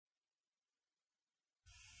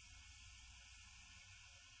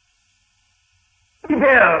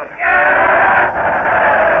evil.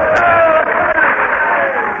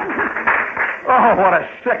 Oh, what a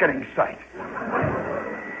sickening sight.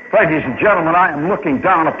 Ladies and gentlemen, I am looking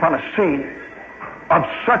down upon a scene of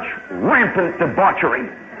such rampant debauchery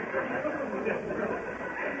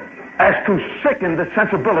as to sicken the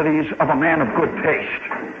sensibilities of a man of good taste.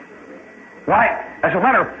 Why, as a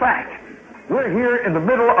matter of fact, we're here in the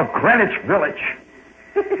middle of Greenwich Village.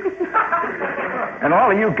 And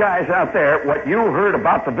all of you guys out there, what you heard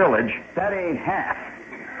about the village, that ain't half.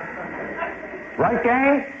 Right,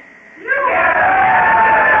 gang? Yeah!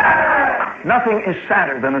 Nothing is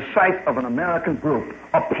sadder than the sight of an American group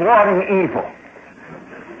applauding evil,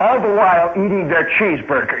 all the while eating their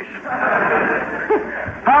cheeseburgers.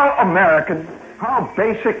 How American, how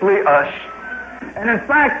basically us. And in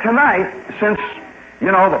fact, tonight, since,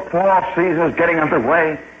 the fall season is getting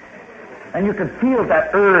underway, and you can feel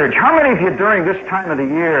that urge. How many of you during this time of the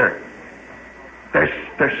year, there's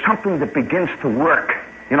something that begins to work?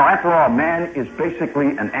 After all, man is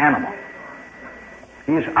basically an animal.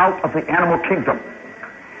 He is out of the animal kingdom.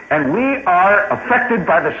 And we are affected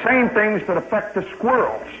by the same things that affect the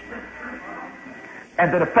squirrels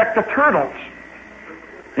and that affect the turtles.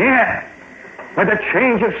 Yeah. When the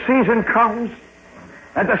change of season comes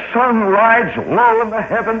and the sun rides low in the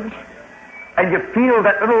heavens and you feel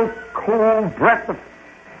that little cold breath of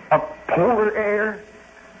polar air,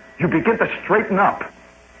 you begin to straighten up.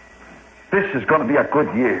 This is going to be a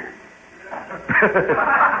good year.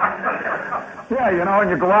 Yeah, and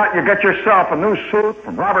you go out and you get yourself a new suit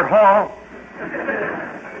from Robert Hall,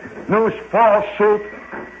 new fall suit.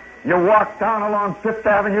 You walk down along Fifth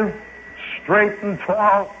Avenue, straight and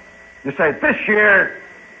tall. You say, this year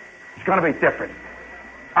is going to be different.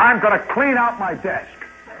 I'm going to clean out my desk.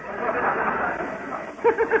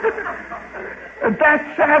 And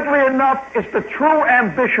that, sadly enough, is the true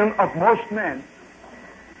ambition of most men,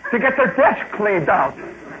 to get their desk cleaned out.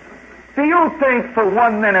 Do you think for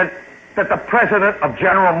 1 minute that the president of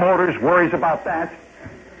General Motors worries about that?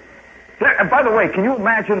 And by the way, can you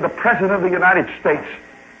imagine the president of the United States,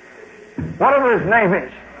 whatever his name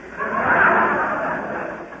is,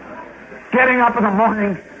 getting up in the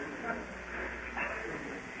morning,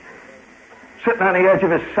 sitting on the edge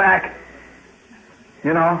of his sack, he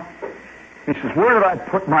says, where did I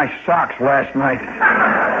put my socks last night?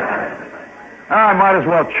 I might as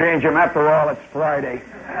well change them. After all, it's Friday.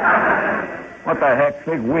 What the heck,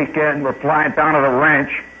 big weekend, we're flying down to the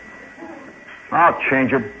ranch. I'll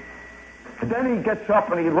change them. And then he gets up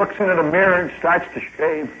and he looks into the mirror and starts to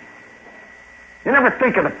shave. You never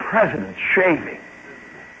think of the president shaving.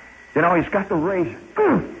 He's got the razor.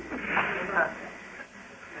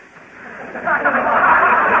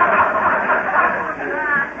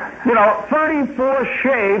 34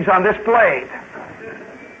 shaves on this blade.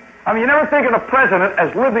 You never think of the president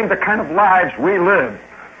as living the kind of lives we live.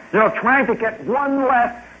 Trying to get one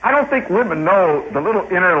last... I don't think women know the little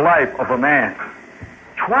inner life of a man.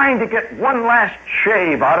 Trying to get one last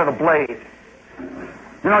shave out of the blade.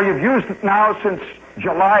 You've used it now since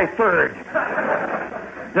July 3rd.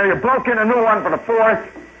 You broke in a new one for the 4th.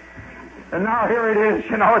 And now here it is,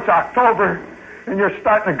 it's October, and you're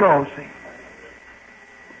starting to go, see.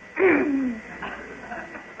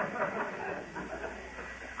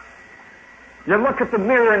 You look at the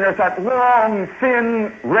mirror and there's that long,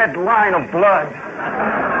 thin, red line of blood.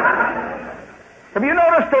 Have you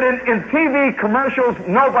noticed that in TV commercials,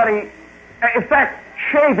 nobody... In fact,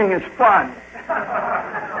 shaving is fun.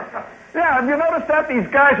 Yeah, have you noticed that? These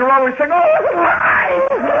guys are always saying, oh, look at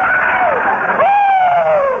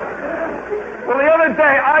Well, the other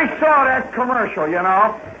day, I saw that commercial,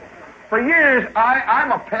 For years,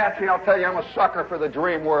 I'm a patsy, I'll tell you, I'm a sucker for the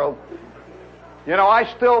dream world. I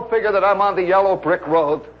still figure that I'm on the yellow brick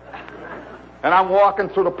road, and I'm walking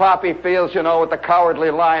through the poppy fields, with the Cowardly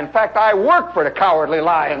Lion. In fact, I work for the Cowardly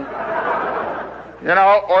Lion.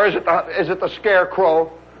 Or is it the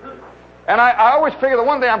Scarecrow? And I always figure that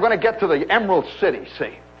one day I'm going to get to the Emerald City,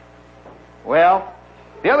 see. Well,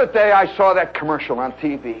 the other day I saw that commercial on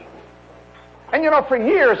TV. And for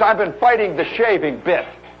years I've been fighting the shaving bit.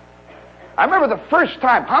 I remember the first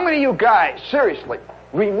time, how many of you guys, seriously,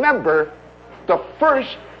 remember the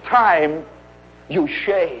first time you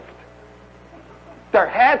shaved? There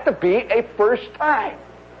had to be a first time.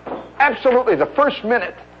 Absolutely, the first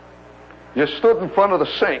minute you stood in front of the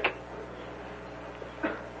sink.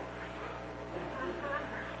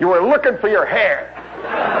 You were looking for your hair.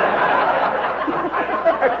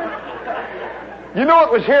 You knew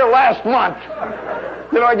it was here last month.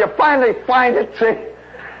 You finally find it, see?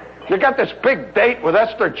 You got this big date with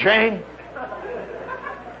Esther Jane.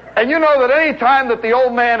 And you know that any time that the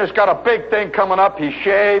old man has got a big thing coming up, he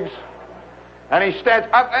shaves and he stands.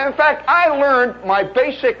 In fact, I learned my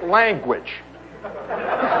basic language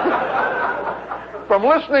from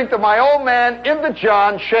listening to my old man in the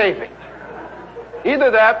John shaving.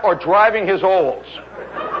 Either that or driving his olds.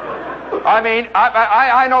 I mean,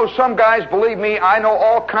 I know some guys, believe me, I know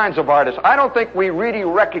all kinds of artists. I don't think we really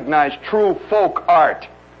recognize true folk art.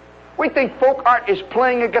 We think folk art is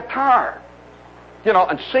playing a guitar,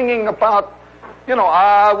 and singing about,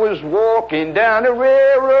 I was walking down the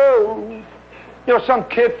railroad. Some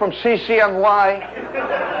kid from CCNY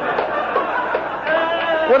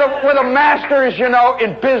with a master's,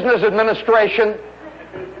 in business administration,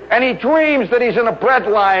 and he dreams that he's in a bread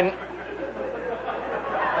line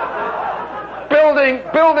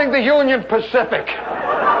building the Union Pacific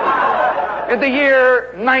in the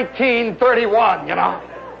year 1931,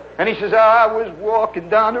 And he says, I was walking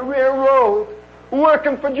down the railroad,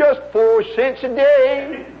 working for just 4 cents a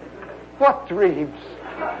day. What dreams?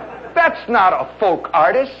 That's not a folk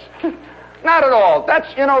artist. Not at all.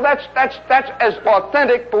 That's as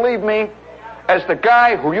authentic, believe me, as the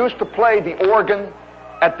guy who used to play the organ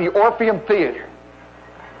at the Orpheum Theater.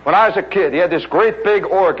 When I was a kid, he had this great big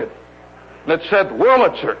organ that said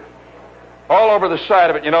Wurlitzer all over the side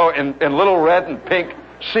of it, in little red and pink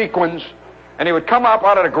sequins. And he would come up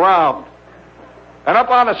out of the ground. And up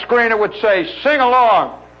on the screen it would say, sing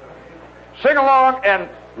along. Sing along and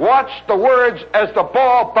watch the words as the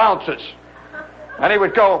ball bounces. And he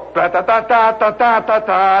would go, da da da da da da da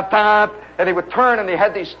da da. And he would turn and he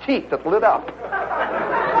had these teeth that lit up.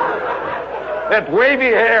 That wavy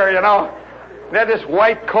hair, He had this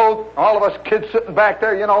white coat, all of us kids sitting back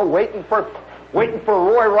there, waiting for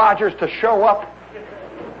Roy Rogers to show up.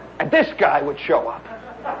 And this guy would show up.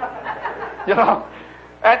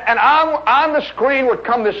 And on the screen would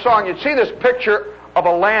come this song. You'd see this picture of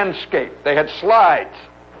a landscape. They had slides.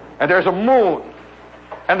 And there's a moon.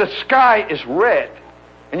 And the sky is red.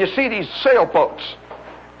 And you see these sailboats.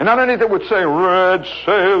 And underneath it would say, red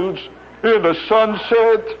sails in the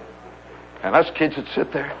sunset. And us kids would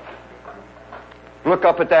sit there, look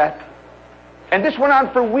up at that. And this went on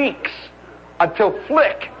for weeks until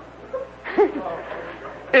Flick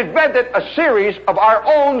invented a series of our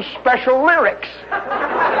own special lyrics.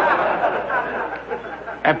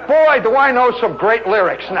 And boy, do I know some great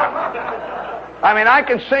lyrics now. I mean, I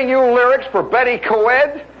can sing you lyrics for Betty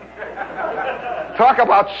Coed. Talk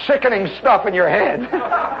about sickening stuff in your head.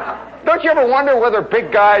 Don't you ever wonder whether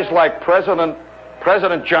big guys like President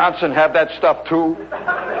Johnson have that stuff too?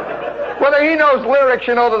 Whether he knows lyrics,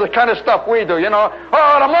 to the kind of stuff we do,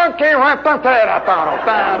 Oh, the monkey went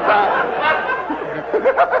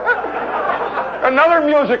Another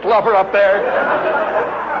music lover up there.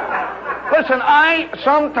 Listen,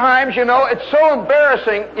 sometimes, it's so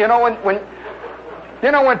embarrassing,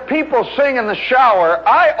 when people sing in the shower,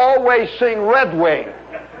 I always sing Red Wing.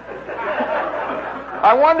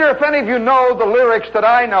 I wonder if any of you know the lyrics that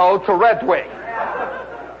I know to Red Wing.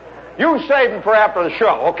 You save them for after the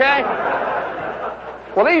show, okay?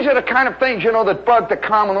 Well, these are the kind of things, that bug the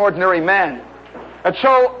common, ordinary man. And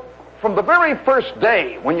so, from the very first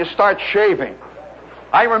day when you start shaving,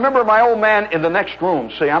 I remember my old man in the next room.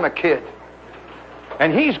 See, I'm a kid.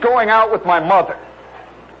 And he's going out with my mother.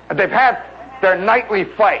 And they've had their nightly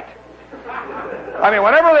fight. I mean,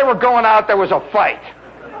 whenever they were going out, there was a fight.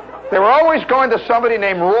 They were always going to somebody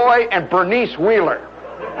named Roy and Bernice Wheeler.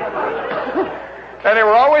 And they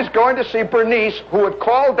were always going to see Bernice, who had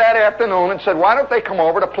called that afternoon and said, why don't they come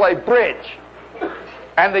over to play bridge?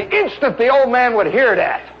 And the instant the old man would hear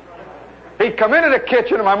that, he'd come into the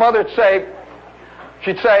kitchen and my mother would say,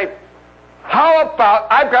 she'd say, how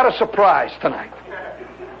about, I've got a surprise tonight.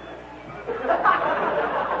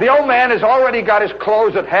 The old man has already got his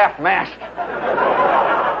clothes at half-mast.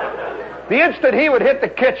 The instant he would hit the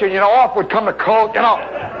kitchen, off would come the coat,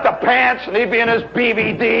 the pants, and he'd be in his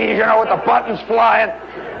BVDs, with the buttons flying.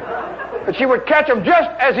 And she would catch him just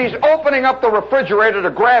as he's opening up the refrigerator to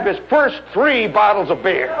grab his first 3 bottles of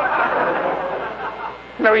beer.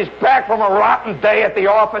 He's back from a rotten day at the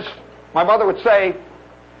office. My mother would say,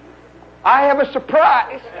 I have a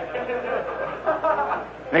surprise.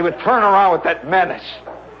 And he would turn around with that menace.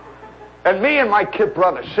 And me and my kid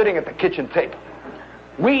brother sitting at the kitchen table,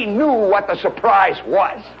 we knew what the surprise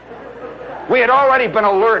was. We had already been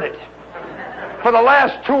alerted. For the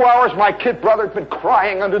last 2 hours, my kid brother had been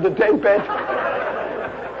crying under the daybed.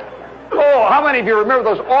 Oh, how many of you remember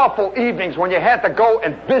those awful evenings when you had to go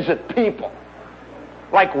and visit people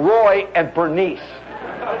like Roy and Bernice,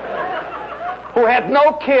 who had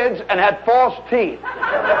no kids and had false teeth?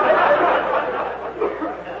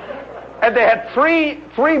 And they had three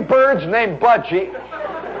birds named Budgie.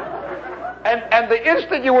 And the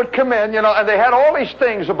instant you would come in, and they had all these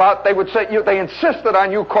things about, they would say, they insisted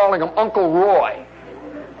on you calling them Uncle Roy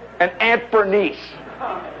and Aunt Bernice.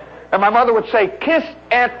 And my mother would say, kiss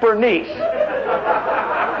Aunt Bernice.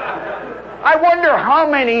 I wonder how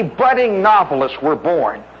many budding novelists were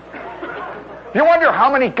born. You wonder how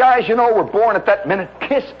many guys were born at that minute,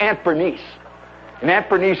 kiss Aunt Bernice. And Aunt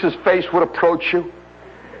Bernice's face would approach you,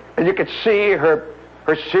 and you could see her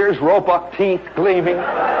Sears Roebuck teeth gleaming.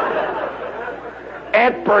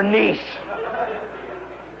 Aunt Bernice.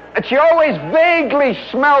 And she always vaguely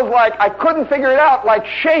smelled like, I couldn't figure it out, like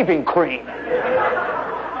shaving cream.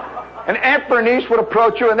 And Aunt Bernice would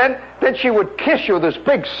approach you, and then she would kiss you with this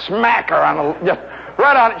big smacker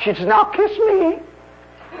right on it. She'd say, now kiss me.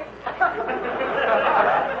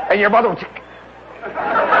 And your mother would say,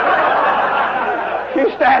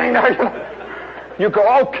 she's standing there. You go,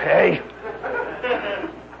 okay.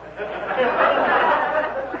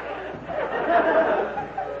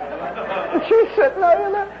 And she's sitting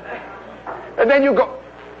there, and then you go,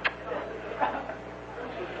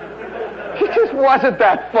 it just wasn't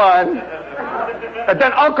that fun. And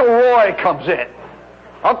then Uncle Roy comes in.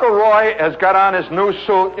 Uncle Roy has got on his new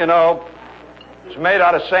suit, it's made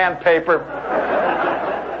out of sandpaper.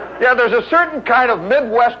 Yeah, there's a certain kind of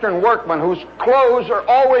Midwestern workman whose clothes are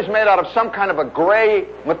always made out of some kind of a gray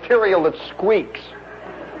material that squeaks.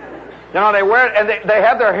 They wear it, and they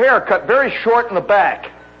have their hair cut very short in the back.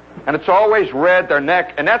 And it's always red, their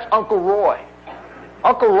neck, and that's Uncle Roy.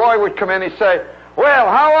 Uncle Roy would come in and he'd say,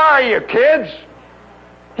 well, how are you, kids?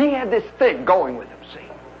 He had this thing going with him, see,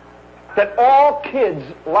 that all kids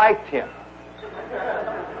liked him.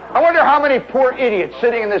 I wonder how many poor idiots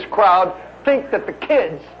sitting in this crowd think that the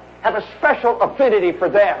kids have a special affinity for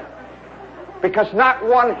them, because not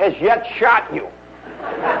one has yet shot you.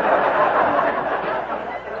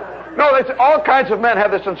 No, all kinds of men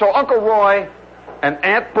have this, and so Uncle Roy and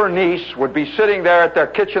Aunt Bernice would be sitting there at their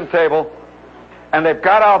kitchen table, and they've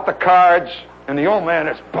got out the cards, and the old man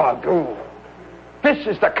is bugged. Ooh, this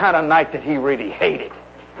is the kind of night that he really hated.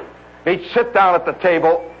 He'd sit down at the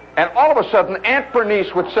table, and all of a sudden, Aunt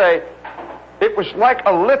Bernice would say, it was like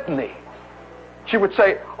a litany. She would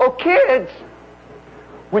say, oh, kids,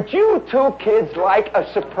 would you two kids like a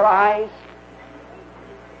surprise?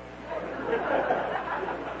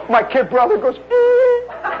 My kid brother goes,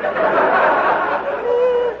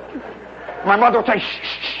 My mother would say, shh,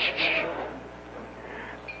 shh, shh.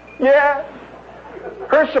 Yeah.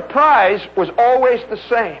 Her surprise was always the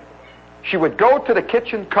same. She would go to the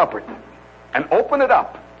kitchen cupboard and open it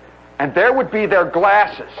up, and there would be their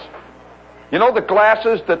glasses. The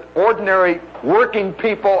glasses that ordinary working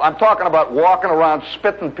people, I'm talking about walking around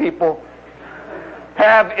spitting people,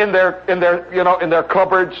 have in their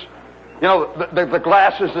cupboards. The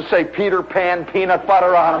glasses that say Peter Pan peanut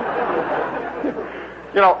butter on them.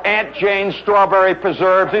 Aunt Jane's strawberry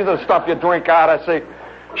preserves. These are the stuff you drink out of, see.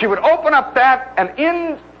 She would open up that, and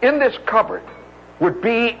in this cupboard would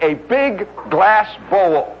be a big glass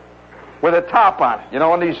bowl with a top on it,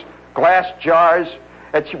 in these glass jars.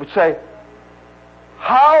 And she would say,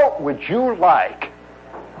 how would you like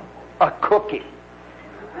a cookie?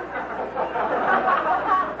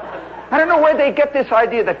 I don't know where they get this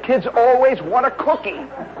idea that kids always want a cookie.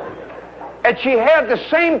 And she had the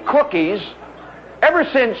same cookies ever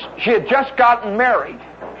since she had just gotten married.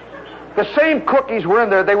 The same cookies were in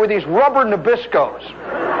there. They were these rubber Nabiscos.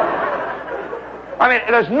 I mean,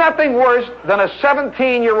 there's nothing worse than a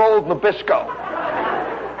 17-year-old Nabisco.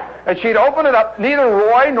 And she'd open it up. Neither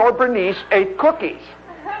Roy nor Bernice ate cookies.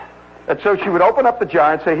 And so she would open up the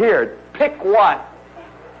jar and say, here, pick one.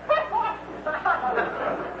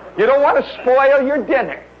 You don't want to spoil your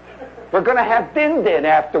dinner. We're going to have din-din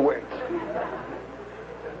afterwards.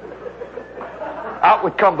 Out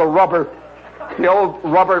would come the old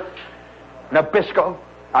rubber Nabisco.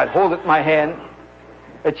 I'd hold it in my hand.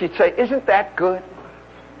 And she'd say, isn't that good?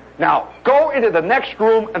 Now, go into the next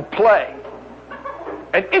room and play.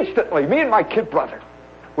 And instantly, me and my kid brother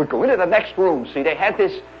would go into the next room. See, they had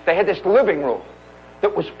this living room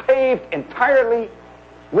that was paved entirely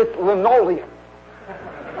with linoleum.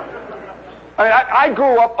 I mean, I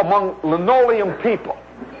grew up among linoleum people.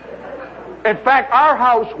 In fact, our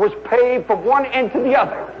house was paved from one end to the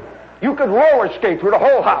other. You could roller skate through the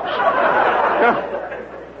whole house.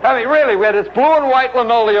 I mean, really, we had this blue and white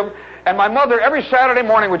linoleum, and my mother every Saturday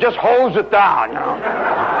morning would just hose it down,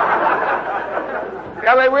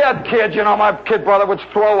 I mean, we had kids, my kid brother would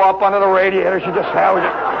throw up under the radiator. She'd just have it.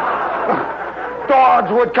 Dogs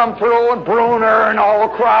would come through and Bruner and all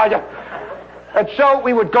the crowd. And so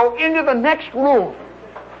we would go into the next room,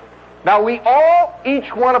 Now we all,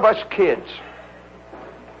 each one of us kids,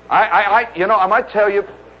 I might tell you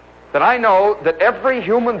that I know that every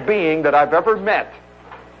human being that I've ever met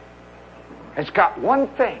has got one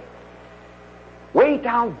thing way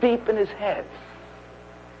down deep in his head.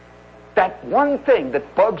 That one thing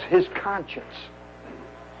that bugs his conscience.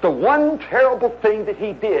 The one terrible thing that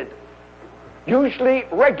he did, usually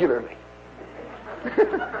regularly.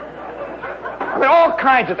 I mean, all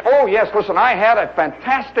kinds of... Oh, yes, listen, I had a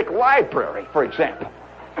fantastic library, for example,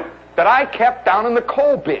 that I kept down in the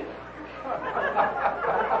coal bin.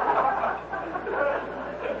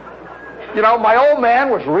 You know, my old man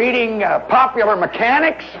was reading Popular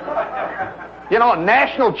Mechanics, you know,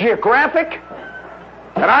 National Geographic,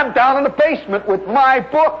 and I'm down in the basement with my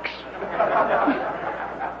books.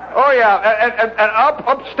 Oh, yeah, and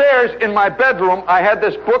upstairs in my bedroom, I had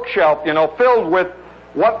this bookshelf, you know, filled with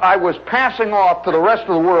what I was passing off to the rest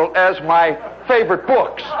of the world as my favorite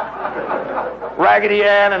books. Raggedy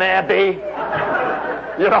Ann and Andy,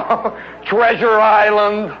 you know, Treasure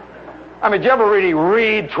Island. I mean, did you ever really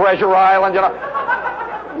read Treasure Island, you know?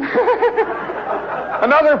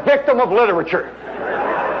 Another victim of literature.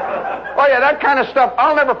 Oh, yeah, that kind of stuff.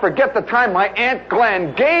 I'll never forget the time my Aunt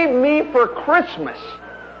Glenn gave me for Christmas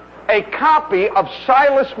a copy of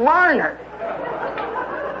Silas Marner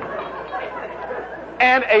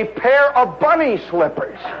and a pair of bunny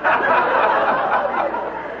slippers.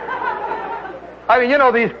 I mean, you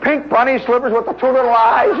know, these pink bunny slippers with the two little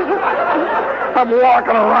eyes. I'm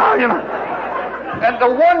walking around, you know. And the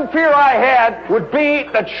one fear I had would be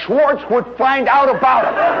that Schwartz would find out about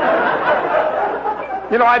it.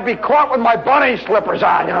 You know, I'd be caught with my bunny slippers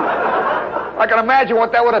on, you know. I can imagine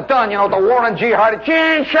what that would have done, you know, the Warren G. Harding,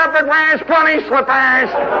 Gene Shepherd wears bunny slippers.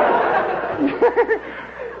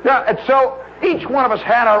 Yeah, and so each one of us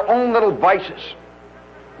had our own little vices.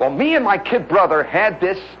 Well, me and my kid brother had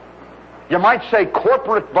this, you might say,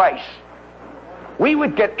 corporate vice. We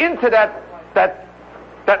would get into that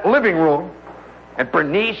living room, and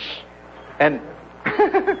Bernice and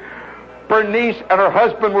her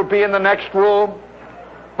husband would be in the next room.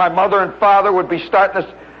 My mother and father would be starting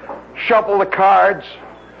to shuffle the cards.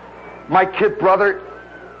 My kid brother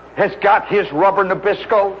has got his rubber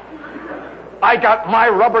Nabisco. I got my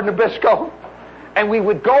rubber Nabisco. And we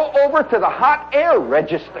would go over to the hot air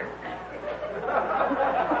register.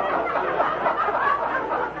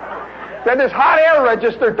 Then this hot air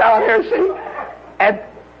register down here, see? And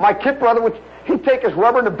my kid brother he'd take his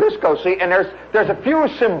rubber Nabisco, see, and there's a few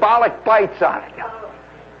symbolic bites on it.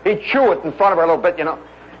 He'd chew it in front of her a little bit, you know.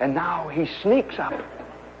 And now he sneaks up,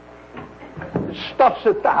 stuffs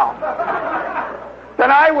it down.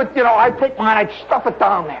 Then I would, you know, I'd take mine, I'd stuff it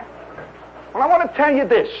down there. Well, I want to tell you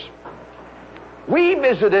this. We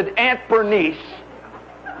visited Aunt Bernice.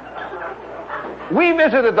 We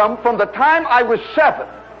visited them from the time I was 7,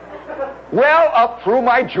 well up through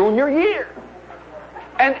my junior year.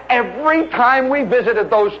 And every time we visited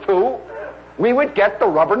those two, we would get the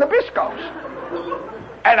rubber Nabiscos.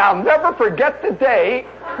 And I'll never forget the day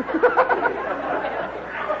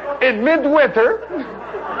in midwinter,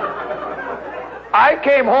 I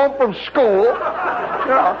came home from school,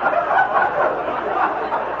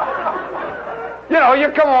 you know,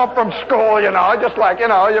 you come home from school, you know, just like, you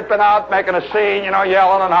know, you've been out making a scene, you know,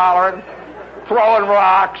 yelling and hollering, throwing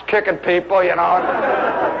rocks, kicking people, you know.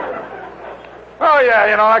 Oh, yeah,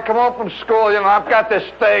 you know, I come home from school, you know, I've got this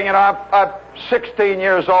thing, you know, I'm 16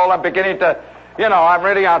 years old, I'm beginning to, you know, I'm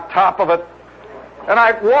really on top of it. And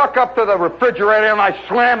I walk up to the refrigerator and I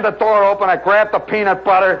slam the door open, I grab the peanut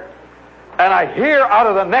butter, and I hear out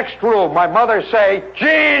of the next room my mother say,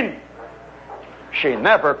 Gene! She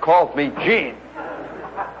never called me Gene,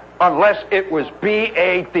 unless it was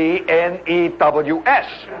Badnews.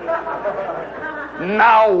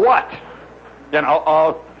 Now what? You know,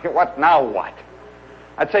 oh, what, now what?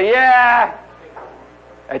 I'd say, yeah.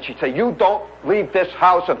 And she'd say, you don't leave this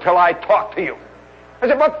house until I talk to you. I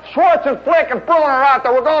said, but Schwartz and Flick and Bruin are out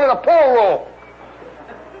there. We're going to the pool room.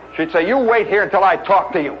 She'd say, you wait here until I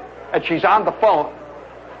talk to you. And she's on the phone.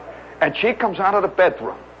 And she comes out of the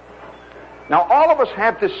bedroom. Now, all of us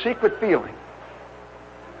have this secret feeling.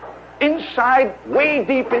 Inside, way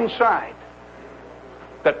deep inside,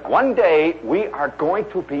 that one day we are going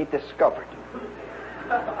to be discovered.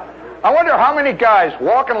 I wonder how many guys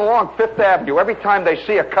walking along Fifth Avenue every time they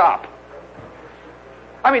see a cop.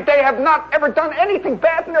 I mean, they have not ever done anything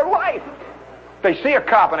bad in their life. They see a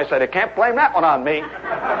cop and they say, they can't blame that one on me.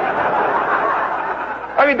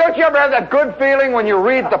 I mean, don't you ever have that good feeling when you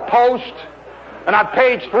read the Post and on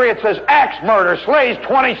page 3 it says, axe murder slays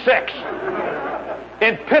 26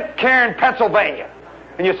 in Pitcairn, Pennsylvania.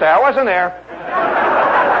 And you say, I wasn't there.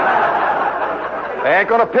 They ain't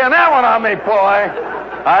gonna pin that one on me, boy.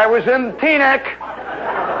 I was in Teaneck.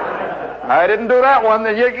 I didn't do that one.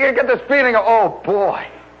 You get this feeling of, oh, boy.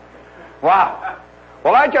 Wow.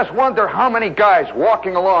 Well, I just wonder how many guys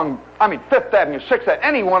walking along, Fifth Avenue, Sixth Avenue,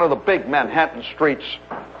 any one of the big Manhattan streets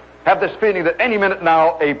have this feeling that any minute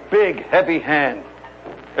now a big, heavy hand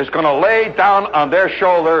is going to lay down on their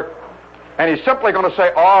shoulder, and he's simply going to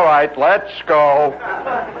say, all right, let's go.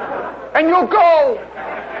 And you'll go.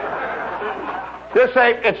 This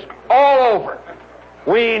ain't, it's all over.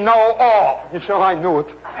 We know all. You say, I knew it.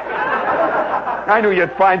 I knew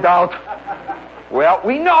you'd find out. Well,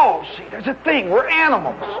 we know. See, there's a thing. We're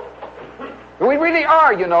animals. We really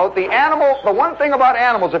are, you know. The one thing about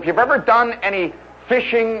animals, if you've ever done any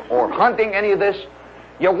fishing or hunting, any of this,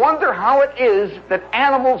 you wonder how it is that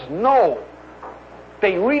animals know.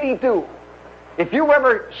 They really do. If you've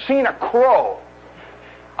ever seen a crow,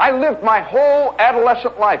 I lived my whole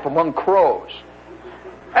adolescent life among crows.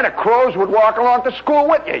 And the crows would walk along to school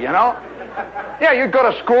with you, you know. Yeah, you'd go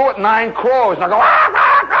to school with 9 crows, and I'd go, ah,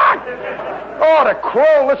 ah, ah. Oh, the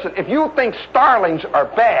crow, listen, if you think starlings are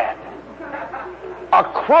bad, a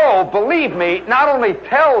crow, believe me, not only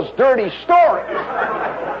tells dirty stories,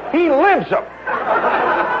 he lives them.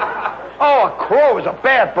 Oh, a crow is a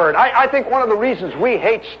bad bird. I think one of the reasons we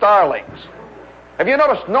hate starlings, have you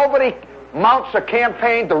noticed nobody mounts a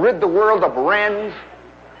campaign to rid the world of wrens?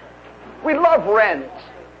 We love wrens.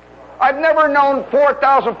 I've never known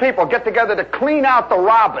 4,000 people get together to clean out the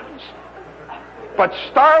robins. But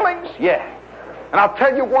starlings, yeah. And I'll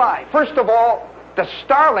tell you why. First of all, the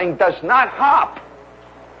starling does not hop.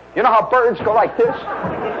 You know how birds go like this?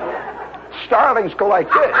 Starlings go like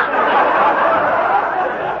this.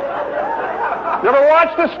 You ever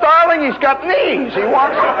watch the starling? He's got knees. He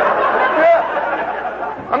walks. Yeah.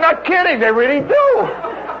 I'm not kidding. They really do.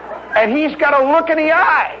 And he's got a look in the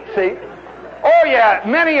eye. See? Oh, yeah.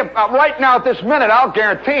 Many, right now at this minute, I'll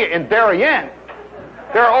guarantee you, in Darien,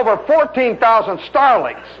 there are over 14,000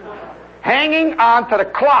 starlings hanging on to the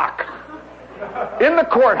clock in the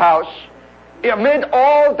courthouse amid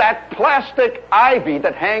all that plastic ivy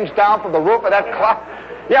that hangs down from the roof of that clock.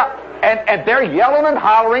 Yeah, and they're yelling and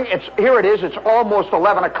hollering. Here it is. It's almost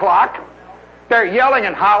 11 o'clock. They're yelling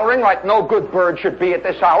and hollering like no good bird should be at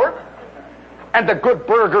this hour. And the good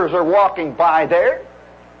burgers are walking by there.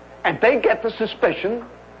 And they get the suspicion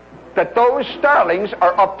that those starlings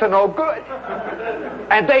are up to no good.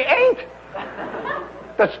 And they ain't.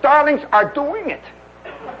 The starlings are doing it.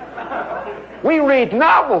 We read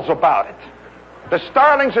novels about it. The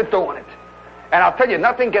starlings are doing it. And I'll tell you,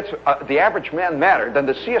 nothing gets the average man madder than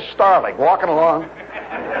to see a starling walking along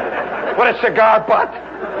with a cigar butt.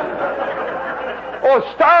 Oh,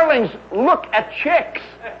 starlings look at chicks.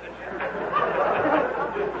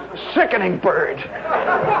 Sickening bird.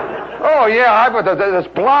 Oh, yeah, I was this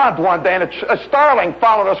blonde one day, and a starling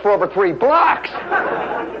followed us for over 3 blocks,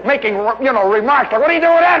 making, remarks like, what are you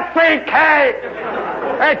doing with that freak, hey?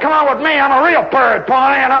 Hey, come on with me, I'm a real bird,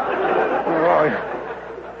 Pollyanna. Oh,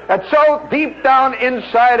 and so, deep down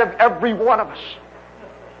inside of every one of us,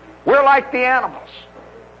 we're like the animals.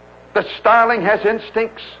 The starling has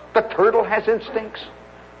instincts. The turtle has instincts.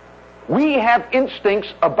 We have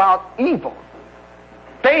instincts about evil.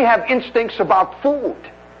 They have instincts about food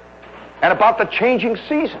and about the changing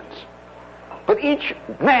seasons. But each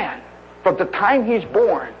man, from the time he's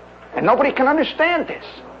born, and nobody can understand this,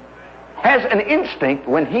 has an instinct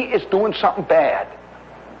when he is doing something bad.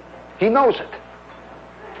 He knows it.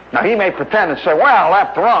 Now, he may pretend and say, well,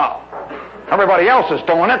 after all, everybody else is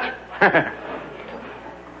doing it.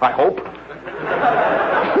 I hope.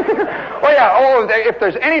 If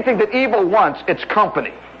there's anything that evil wants, it's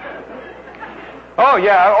company. Oh,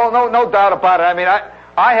 yeah, no doubt about it.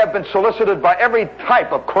 I have been solicited by every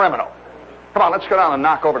type of criminal. Come on, let's go down and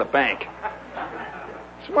knock over the bank.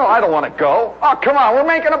 Well, I don't want to go. Oh, come on, we're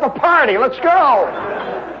making up a party. Let's go.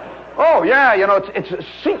 Oh, yeah, it's a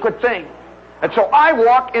secret thing. And so I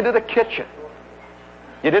walk into the kitchen.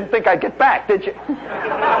 You didn't think I'd get back, did you?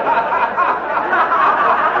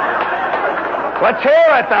 Let's hear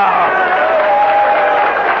it now.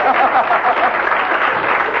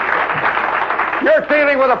 You're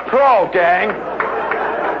dealing with a pro, gang.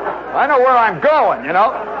 I know where I'm going,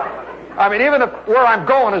 even if where I'm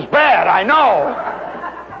going is bad, I know.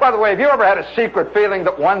 By the way, have you ever had a secret feeling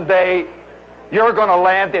that one day you're going to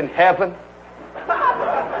land in heaven?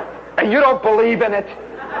 And you don't believe in it?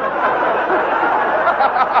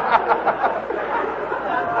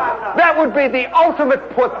 That would be the ultimate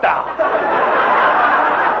put down.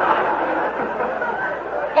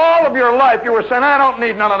 All of your life you were saying, I don't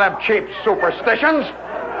need none of them cheap superstitions.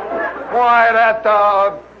 Why, that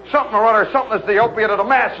something or other, something that's the opiate of the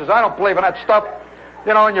masses. I don't believe in that stuff.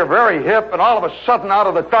 You know, and you're very hip, and all of a sudden out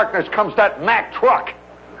of the darkness comes that Mack truck.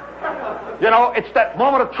 You know, it's that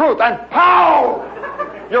moment of truth, and pow!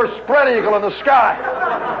 You're a spread eagle in the sky.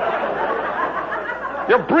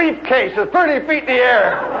 Your briefcase is 30 feet in the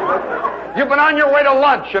air. You've been on your way to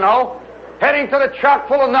lunch, you know, heading to the chock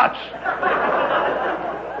full of nuts.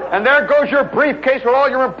 And there goes your briefcase with all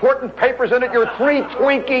your important papers in it, your 3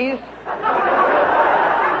 Twinkies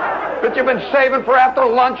that you've been saving for after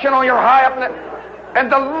lunch, you know, you're high up in it. And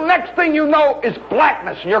the next thing you know is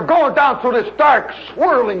blackness, and you're going down through this dark,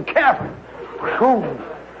 swirling cavern.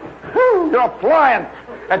 You're flying,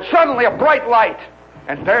 and suddenly a bright light,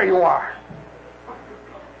 and there you are.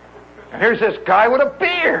 And here's this guy with a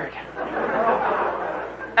beard.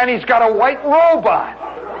 And he's got a white robe on.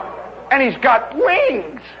 And he's got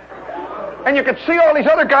wings. And you can see all these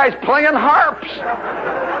other guys playing harps.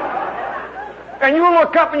 And you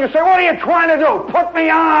look up and you say, what are you trying to do? Put me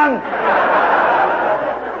on?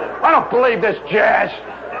 I don't believe this jazz.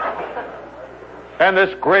 And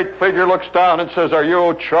this great figure looks down and says, are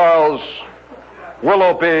you Charles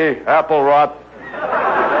Willoughby Applewrot?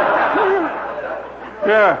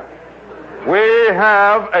 Yeah. We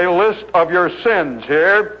have a list of your sins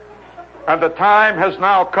here, and the time has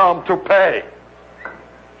now come to pay.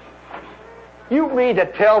 You mean to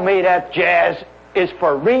tell me that jazz is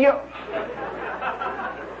for real?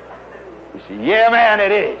 You say, yeah, man,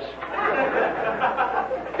 it is.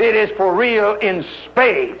 It is for real in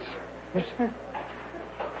spades.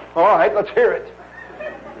 All right, let's hear it.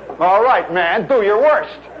 All right, man, do your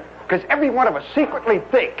worst. Because every one of us secretly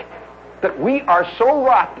think that we are so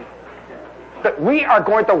rotten that we are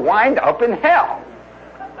going to wind up in hell.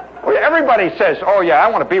 Well, everybody says, oh, yeah, I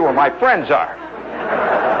want to be where my friends are.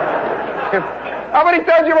 How many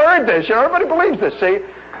times have you heard this? You know, everybody believes this, see?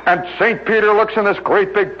 And St. Peter looks in this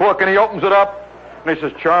great big book, and he opens it up, and he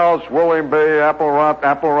says, Charles Willoughby Applewrot,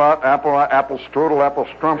 apple strudel, apple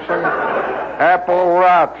strumpsing,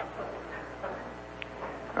 Applewrot.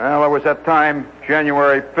 Well, it was that time,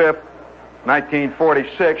 January 5th,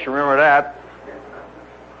 1946, you remember that?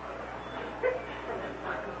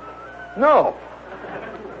 No.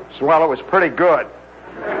 So, well, it was pretty good.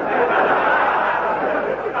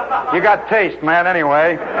 You got taste, man,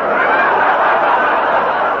 anyway.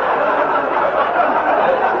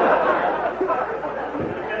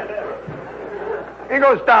 He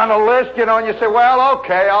goes down the list, you know, and you say, well,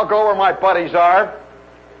 okay, I'll go where my buddies are.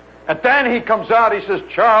 And then he comes out, he says,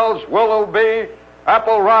 Charles Willoughby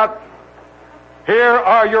Applewrot, here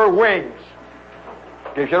are your wings.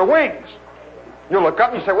 Gives you the wings. You look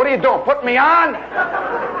up and you say, what are you doing, putting me on?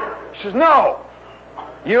 He says, no.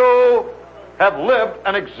 You have lived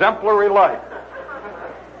an exemplary life.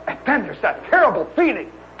 And then there's that terrible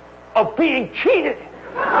feeling of being cheated.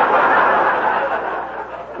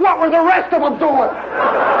 What were the rest of them doing?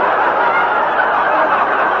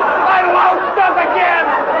 I love stuff again.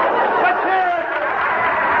 Let's hear it.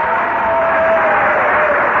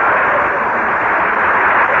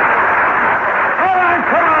 All right,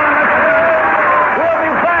 come on, let's hear it. We'll be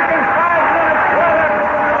back in 5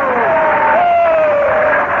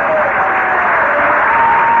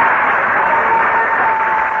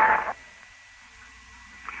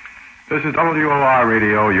 minutes. This is WOR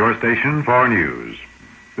Radio, your station for news.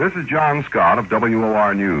 This is John Scott of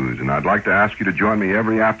WOR News, and I'd like to ask you to join me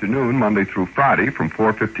every afternoon, Monday through Friday, from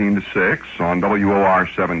 4:15 to 6 on WOR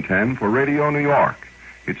 710 for Radio New York.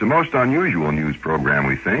 It's a most unusual news program,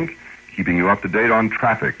 we think, keeping you up to date on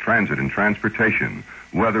traffic, transit, and transportation,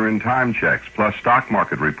 weather and time checks, plus stock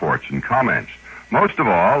market reports and comments. Most of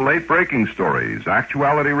all, late-breaking stories,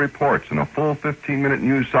 actuality reports, and a full 15-minute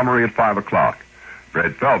news summary at 5 o'clock.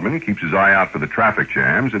 Fred Feldman keeps his eye out for the traffic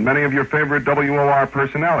jams, and many of your favorite WOR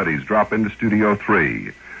personalities drop into Studio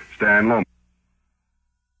 3. Stan Loman.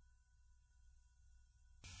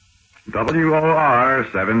 WOR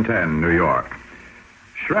 710, New York.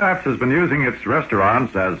 Schrafft's has been using its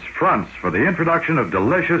restaurants as fronts for the introduction of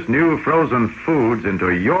delicious new frozen foods into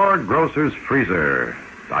your grocer's freezer.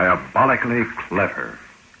 Diabolically clever.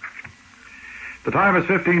 The time is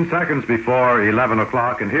 15 seconds before 11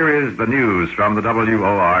 o'clock, and here is the news from the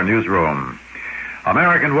WOR newsroom.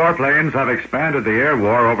 American warplanes have expanded the air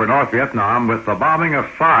war over North Vietnam with the bombing of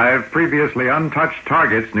 5 previously untouched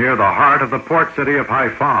targets near the heart of the port city of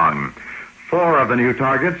Haiphong. 4 of the new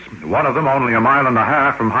targets, one of them only a mile and a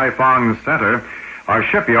half from Haiphong's center, are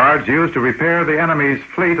shipyards used to repair the enemy's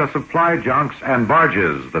fleet of supply junks and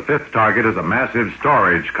barges. The 5th target is a massive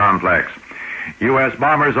storage complex. U.S.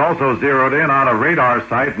 bombers also zeroed in on a radar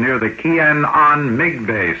site near the Kien An MiG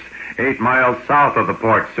base, 8 miles south of the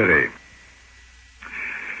port city.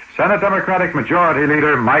 Senate Democratic Majority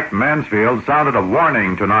Leader Mike Mansfield sounded a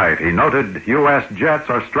warning tonight. He noted U.S. jets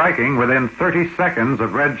are striking within 30 seconds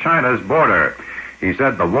of Red China's border. He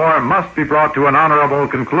said the war must be brought to an honorable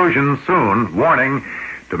conclusion soon, warning,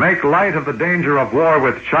 to make light of the danger of war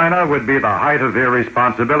with China would be the height of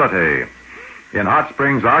irresponsibility. In Hot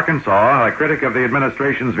Springs, Arkansas, a critic of the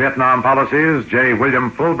administration's Vietnam policies, J.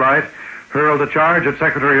 William Fulbright, hurled a charge at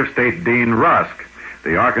Secretary of State Dean Rusk.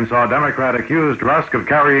 The Arkansas Democrat accused Rusk of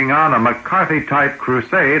carrying on a McCarthy-type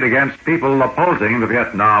crusade against people opposing the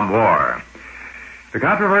Vietnam War. The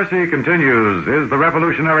controversy continues. Is the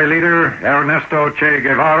revolutionary leader, Ernesto Che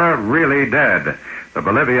Guevara, really dead? The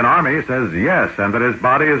Bolivian army says yes, and that his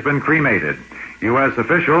body has been cremated. U.S.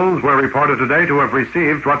 officials were reported today to have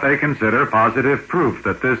received what they consider positive proof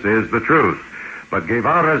that this is the truth. But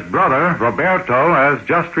Guevara's brother, Roberto, has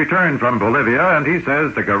just returned from Bolivia, and he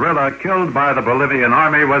says the guerrilla killed by the Bolivian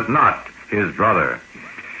army was not his brother.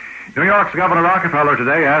 New York's Governor Rockefeller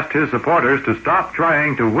today asked his supporters to stop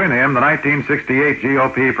trying to win him the 1968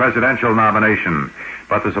 GOP presidential nomination.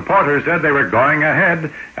 But the supporters said they were going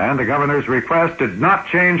ahead, and the governor's request did not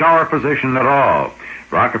change our position at all.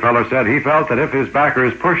 Rockefeller said he felt that if his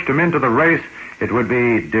backers pushed him into the race, it would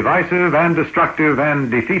be divisive and destructive and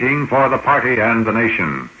defeating for the party and the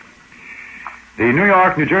nation. The New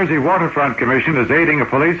York-New Jersey Waterfront Commission is aiding a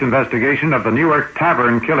police investigation of the Newark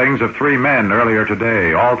Tavern killings of 3 men earlier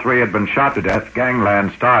today. All 3 had been shot to death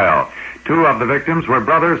gangland style. 2 of the victims were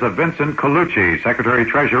brothers of Vincent Colucci,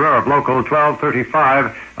 Secretary-Treasurer of Local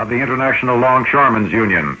 1235 of the International Longshoremen's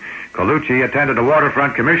Union. Colucci attended a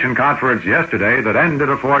Waterfront Commission conference yesterday that ended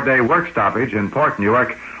a 4-day work stoppage in Port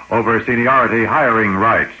Newark over seniority hiring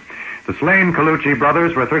rights. The slain Colucci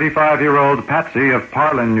brothers were 35-year-old Patsy of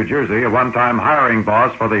Parlin, New Jersey, a one-time hiring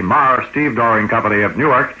boss for the Marr Stevedoring Company of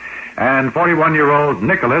Newark, and 41-year-old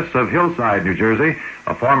Nicholas of Hillside, New Jersey,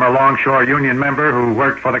 a former Longshore Union member who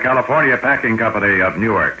worked for the California Packing Company of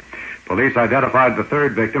Newark. Police identified the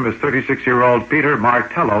third victim as 36-year-old Peter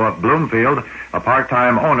Martello of Bloomfield, a part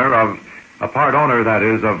owner of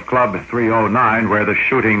Club 309, where the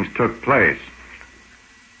shootings took place.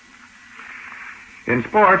 In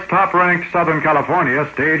sports, top-ranked Southern California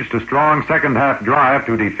staged a strong second-half drive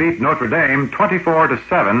to defeat Notre Dame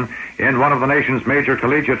 24-7 in one of the nation's major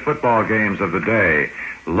collegiate football games of the day.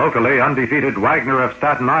 Locally, undefeated Wagner of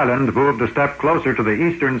Staten Island moved a step closer to the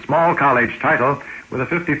Eastern Small College title with a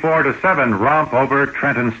 54-7 romp over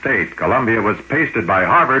Trenton State. Columbia was pasted by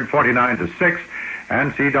Harvard 49-6,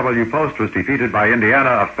 and C.W. Post was defeated by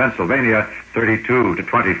Indiana of Pennsylvania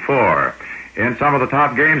 32-24. In some of the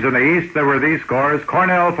top games in the East, there were these scores: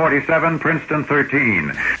 Cornell 47, Princeton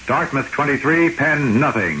 13, Dartmouth 23, Penn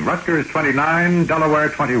nothing, Rutgers 29, Delaware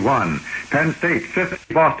 21, Penn State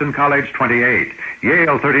 50, Boston College 28,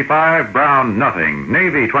 Yale 35, Brown nothing,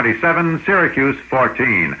 Navy 27, Syracuse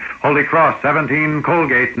 14, Holy Cross 17,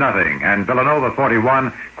 Colgate nothing, and Villanova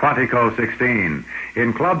 41, Quantico 16.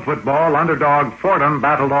 In club football, underdog Fordham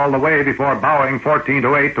battled all the way before bowing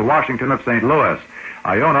 14-8 to Washington of St. Louis.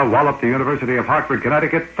 Iona walloped the University of Hartford,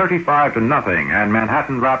 Connecticut 35-0, and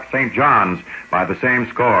Manhattan rapped St. John's by the same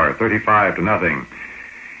score, 35-0.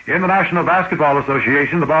 In the National Basketball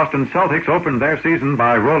Association, the Boston Celtics opened their season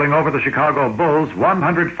by rolling over the Chicago Bulls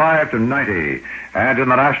 105-90. And in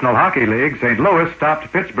the National Hockey League, St. Louis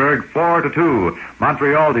stopped Pittsburgh 4-2.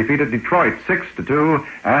 Montreal defeated Detroit 6-2,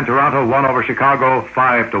 and Toronto won over Chicago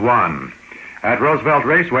 5-1. At Roosevelt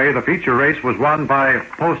Raceway, the feature race was won by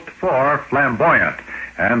Post 4 Flamboyant,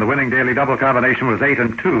 and the winning daily double combination was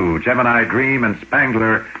 8-2, Gemini Dream and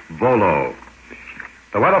Spangler Volo.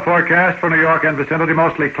 The weather forecast for New York and vicinity: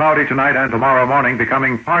 mostly cloudy tonight and tomorrow morning,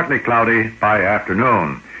 becoming partly cloudy by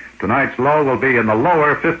afternoon. Tonight's low will be in the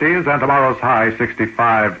lower 50s and tomorrow's high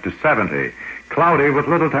 65 to 70. Cloudy with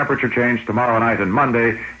little temperature change tomorrow night and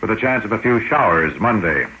Monday, with a chance of a few showers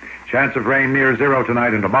Monday. Chance of rain near zero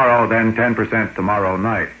tonight and tomorrow, then 10% tomorrow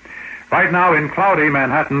night. Right now in cloudy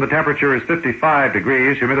Manhattan, the temperature is 55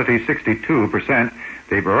 degrees, humidity 62%,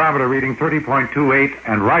 the barometer reading 30.28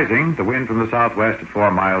 and rising, the wind from the southwest at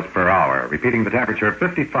 4 miles per hour. Repeating the temperature,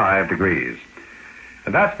 55 degrees.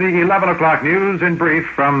 And that's the 11 o'clock news in brief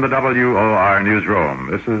from the WOR newsroom.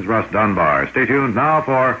 This is Russ Dunbar. Stay tuned now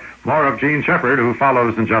for more of Gene Shepard, who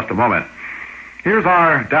follows in just a moment. Here's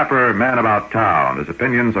our dapper man about town. His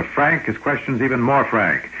opinions are frank, his questions even more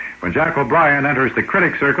frank. When Jack O'Brien enters the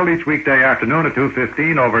Critic Circle each weekday afternoon at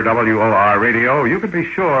 2:15 over WOR Radio, you can be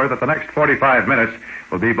sure that the next 45 minutes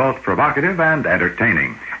will be both provocative and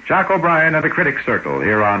entertaining. Jack O'Brien and the Critic Circle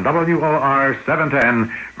here on WOR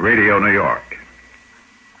 710 Radio New York.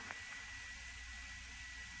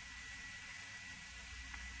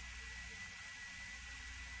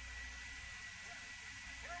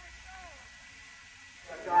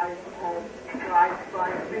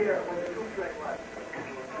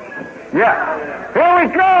 Yeah. Here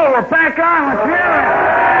we go. We're back on. Let's hear it.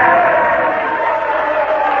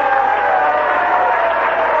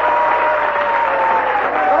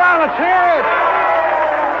 Come on, let's hear it.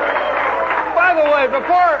 By the way,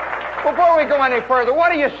 before we go any further,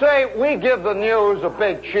 what do you say we give the news a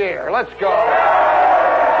big cheer? Let's go.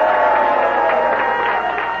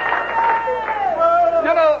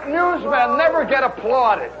 You know, newsmen never get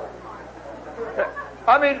applauded.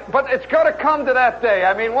 I mean, but it's got to come to that day.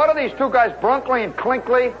 I mean, what are these two guys, Brunkley and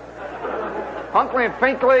Clinkley? Hunkley and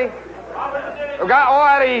Finkley? Oh,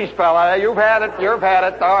 at ease, fella. You've had it.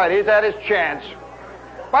 All right, he's had his chance.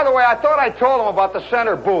 By the way, I thought I told him about the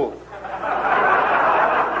center booth.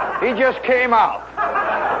 He just came out.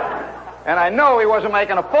 And I know he wasn't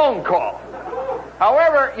making a phone call.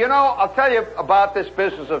 However, you know, I'll tell you about this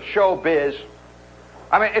business of showbiz.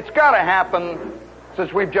 I mean, it's got to happen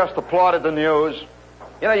since we've just applauded the news.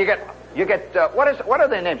 You know, you get what are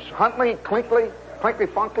their names? Huntley, Clinkley,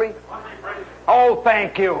 Funkley? Oh,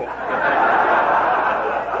 thank you.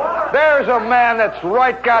 There's a man that's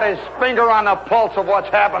got his finger on the pulse of what's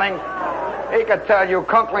happening. He could tell you,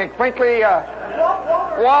 Kunkley and Finkley,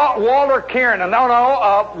 Walter Kiernan.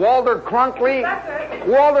 Walter Crunkley.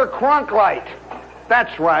 Walter Crunklight.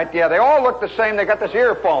 That's right, yeah, they all look the same. They got this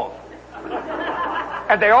earphone.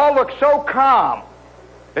 And they all look so calm.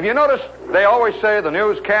 If you notice, they always say the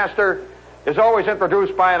newscaster is always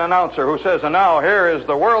introduced by an announcer who says, and now here is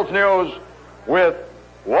the world's news with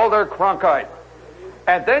Walter Cronkite.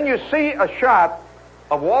 And then you see a shot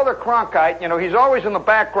of Walter Cronkite. You know, he's always in the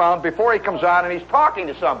background before he comes on, and he's talking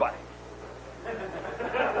to somebody.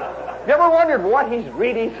 You ever wondered what he's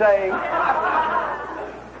really saying?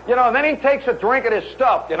 You know, and then he takes a drink of his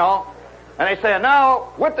stuff, you know, and they say, and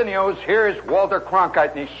now, with the news, here's Walter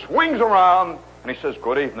Cronkite, and he swings around, and he says,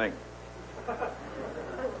 good evening.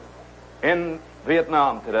 In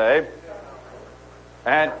Vietnam today.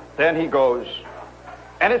 And then he goes,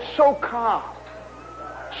 and it's so calm,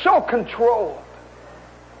 so controlled,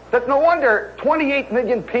 that no wonder 28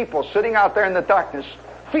 million people sitting out there in the darkness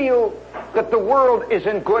feel that the world is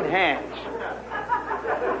in good hands.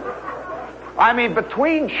 I mean,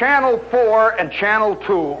 between Channel 4 and Channel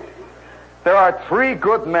 2, there are 3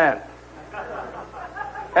 good men.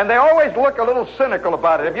 And they always look a little cynical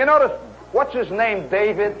about it. If you notice, what's his name,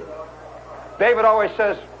 David? David always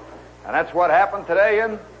says, and that's what happened today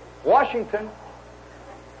in Washington.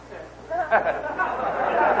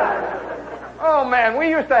 Oh, man, we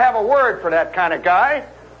used to have a word for that kind of guy.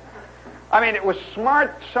 I mean, it was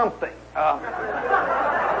smart something. It's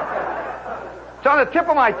on the tip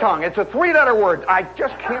of my tongue. It's a 3-letter word. I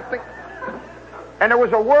just can't think. And there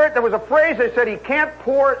was a phrase, they said he can't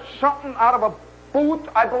pour something out of a boot,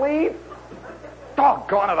 I believe.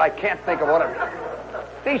 Doggone it, I can't think of what it is.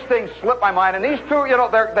 These things slip my mind. And these two, you know,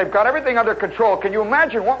 they've got everything under control. Can you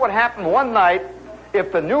imagine what would happen one night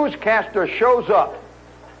if the newscaster shows up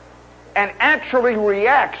and actually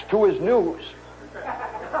reacts to his news?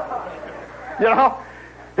 You know,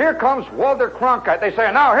 here comes Walter Cronkite. They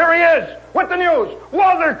say, now here he is with the news.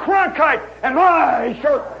 Walter Cronkite. And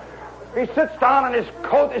he sits down and his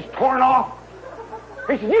coat is torn off.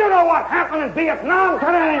 He says, you know what happened in Vietnam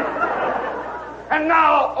today? And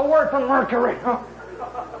now a word from Mercury.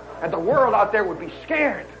 And the world out there would be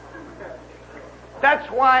scared. That's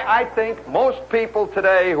why I think most people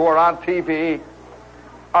today who are on TV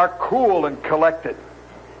are cool and collected.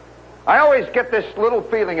 I always get this little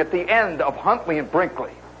feeling at the end of Huntley and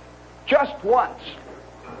Brinkley. Just once,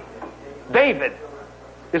 David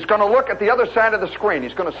is going to look at the other side of the screen.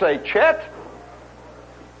 He's going to say, Chet?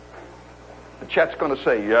 And Chet's going to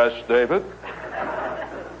say, yes, David.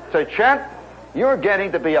 Say, Chet, you're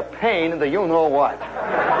getting to be a pain in the you-know-what.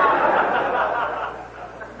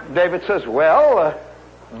 David says, well,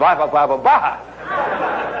 blah, blah, blah, blah, blah.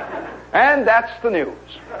 And that's the news.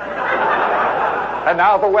 And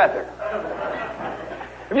now the weather.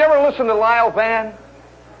 Have you ever listened to Lyle Vann?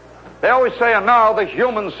 They always say, and now the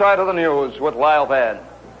human side of the news with Lyle Vann.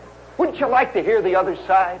 Wouldn't you like to hear the other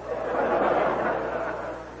side?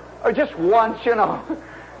 Or just once, you know,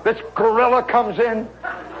 this gorilla comes in,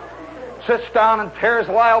 sits down and tears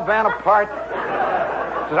Lyle Vann apart.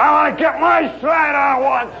 Says, I want to get my side on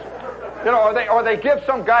once. You know, or they give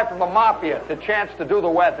some guy from the mafia the chance to do the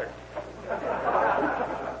weather.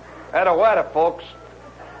 And the weather, folks.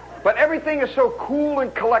 But everything is so cool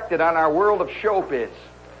and collected on our world of showbiz,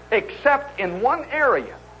 except in one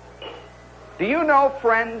area. Do you know,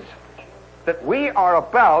 friends, that we are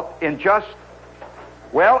about in just,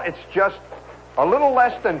 well, it's just a little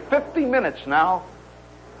less than 50 minutes now,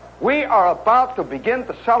 we are about to begin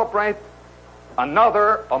to celebrate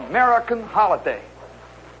another American holiday.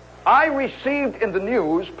 I received in the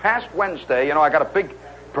news past Wednesday, I got a big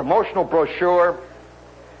promotional brochure,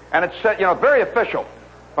 and it said, very official,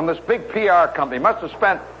 from this big PR company. Must have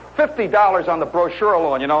spent $50 on the brochure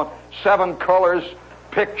alone, 7 colors,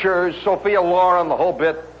 pictures, Sophia Loren, the whole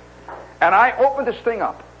bit. And I opened this thing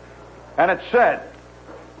up, and it said,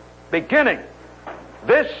 beginning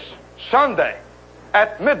this Sunday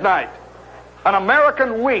at midnight, an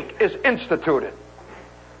American week is instituted.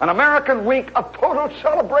 An American week of total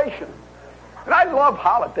celebration. And I love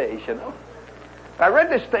holidays, I read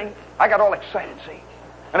this thing, I got all excited, see.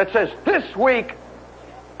 And it says, this week,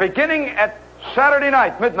 beginning at Saturday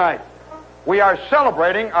night, midnight, we are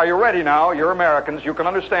celebrating, are you ready now? You're Americans, you can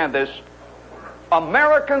understand this,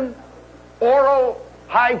 American Oral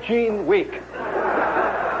Hygiene Week.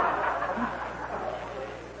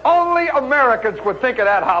 Only Americans would think of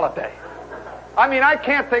that holiday. I mean, I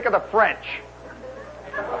can't think of the French.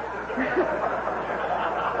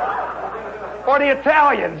 Or the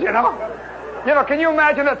Italians, can you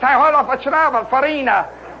imagine the farina,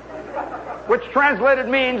 which translated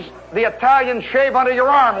means the Italian shave under your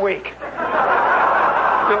arm week.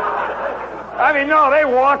 I mean, no, they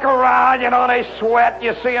walk around, they sweat.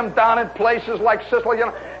 You see them down in places like Sicily,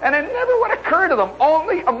 and it never would occur to them.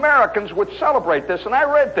 Only Americans would celebrate this, and I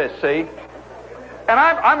read this, see? And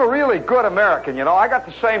I'm a really good American, I got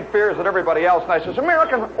the same fears that everybody else, and I says,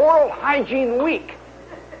 American Oral Hygiene Week.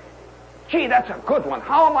 Gee, that's a good one.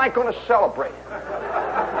 How am I going to celebrate it?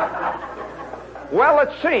 Well,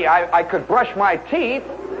 let's see. I could brush my teeth.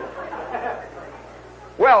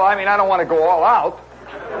 Well, I mean, I don't want to go all out.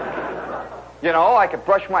 I could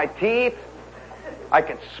brush my teeth. I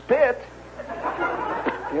could spit.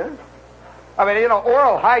 Yeah. I mean,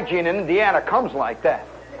 oral hygiene in Indiana comes like that.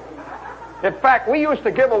 In fact, we used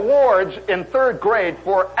to give awards in 3rd grade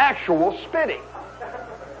for actual spitting.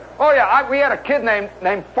 Oh, yeah, we had a kid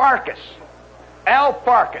named Farkas, Al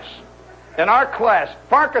Farkas, in our class.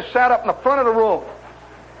 Farkas sat up in the front of the room,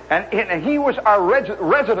 and he was our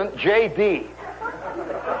resident J.D.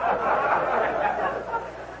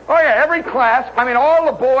 Oh, yeah, every class, all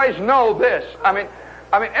the boys know this. I mean,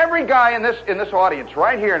 every guy in this audience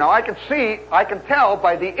right here now, I can tell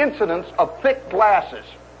by the incidence of thick glasses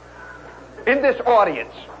in this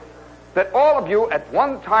audience that all of you at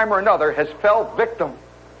one time or another has fell victim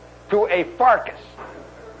to a Farkas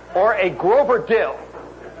or a Grover Dill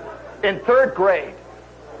in 3rd grade.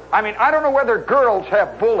 I mean, I don't know whether girls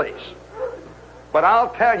have bullies, but I'll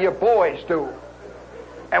tell you boys do.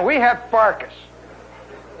 And we have Farkas.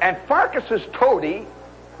 And Farkas's toady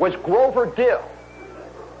was Grover Dill.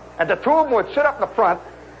 And the two of them would sit up in the front,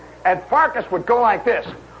 and Farkas would go like this.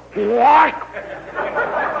 What?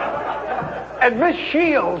 And Miss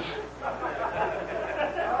Shields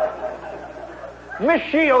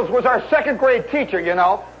was our 2nd grade teacher,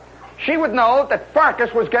 She would know that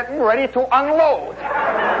Farkas was getting ready to unload.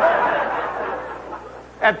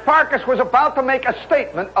 And Farkas was about to make a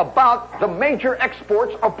statement about the major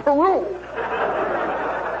exports of Peru,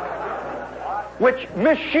 which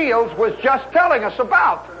Miss Shields was just telling us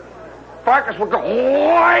about. Farkas would go,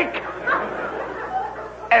 like,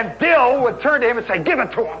 and Dill would turn to him and say, give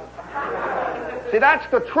it to him. See, that's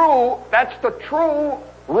the true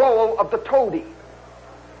role of the toady.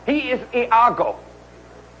 He is Iago.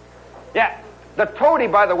 Yeah, the toady,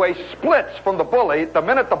 by the way, splits from the bully the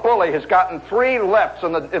minute the bully has gotten 3 lefts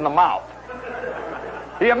in the mouth.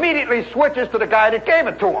 He immediately switches to the guy that gave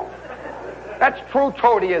it to him. That's true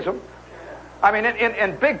toadyism. I mean,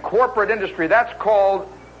 in big corporate industry, that's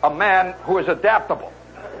called a man who is adaptable.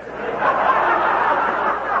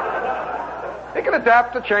 He can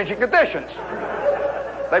adapt to changing conditions.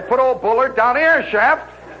 They put old Bullard down the air shaft,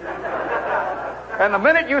 and the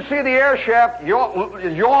minute you see the air shaft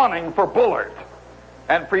yawning for Bullard,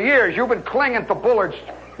 and for years you've been clinging to Bullard's,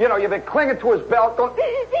 you've been clinging to his belt, going,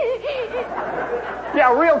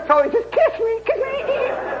 yeah, real toady says, kiss me,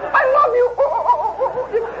 I love you.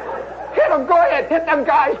 Hit him, go ahead, hit them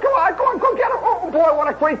guys, go on, go get him. Oh boy, what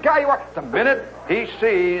a great guy you are. The minute he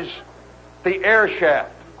sees the air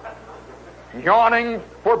shaft yawning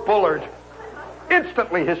for Bullard,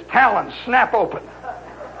 instantly his talons snap open.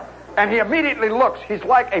 And he immediately looks. He's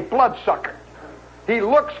like a bloodsucker. He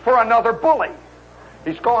looks for another bully.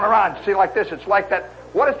 He's going around, see, like this. It's like that.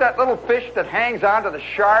 What is that little fish that hangs onto the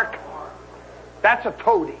shark? That's a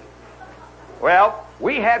toady. Well,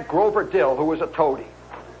 we had Grover Dill, who was a toady.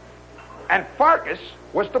 And Farkas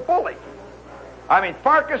was the bully. I mean,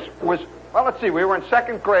 Farkas was, well, let's see, we were in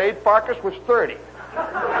 2nd grade. Farkas was 30.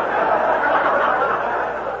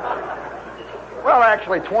 Well,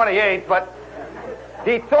 actually 28, but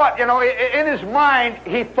He thought, in his mind,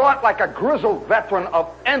 he thought like a grizzled veteran of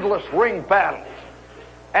endless ring battles.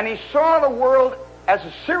 And he saw the world as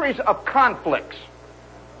a series of conflicts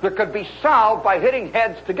that could be solved by hitting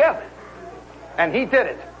heads together. And he did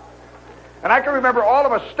it. And I can remember all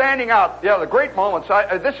of us standing out, the great moments.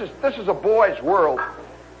 This is a boy's world.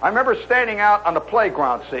 I remember standing out on the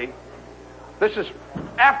playground, see. This is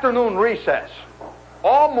afternoon recess.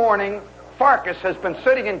 All morning, Farkas has been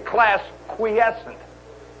sitting in class quiescent,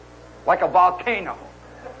 like a volcano.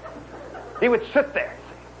 He would sit there,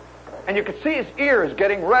 and you could see his ears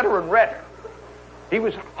getting redder and redder. He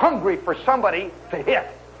was hungry for somebody to hit.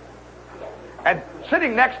 And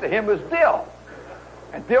sitting next to him was Dill.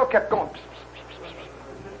 And Dill kept going.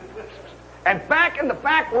 And back in the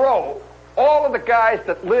back row, all of the guys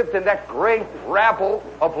that lived in that great rabble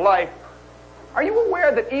of life, are you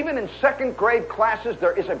aware that even in second grade classes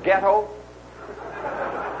there is a ghetto?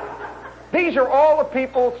 These are all the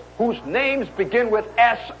people whose names begin with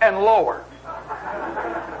S and lower.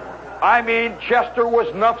 I mean, Chester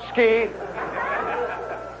Wisniewski,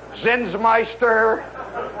 Zinsmeister.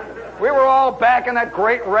 We were all back in that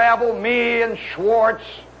great rabble, me and Schwartz.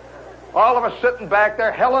 All of us sitting back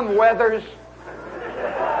there, Helen Weathers.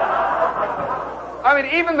 I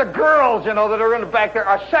mean, even the girls, that are in the back there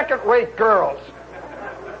are second-rate girls.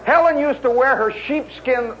 Helen used to wear her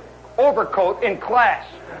sheepskin overcoat in class.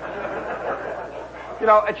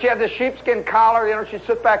 And she had this sheepskin collar, she'd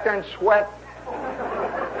sit back there and sweat.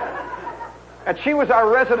 And she was our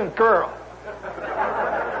resident girl.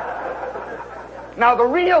 Now, the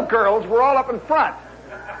real girls were all up in front.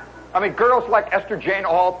 I mean, girls like Esther Jane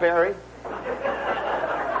Alberry,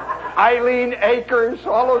 Eileen Akers,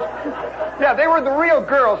 all those. Yeah, they were the real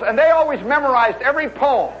girls, and they always memorized every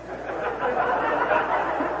poem.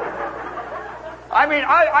 I mean,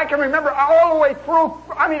 I can remember all the way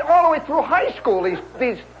through high school,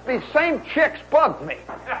 these same chicks bugged me.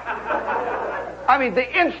 I mean,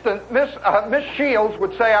 the instant Miss Shields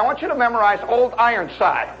would say, I want you to memorize Old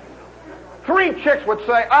Ironside. 3 chicks would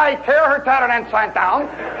say, I tear her tattered ensign down,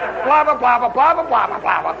 blah, blah, blah, blah, blah, blah, blah,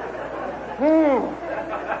 blah, blah.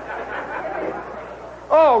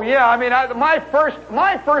 Oh, yeah, I mean, my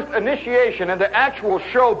first initiation into actual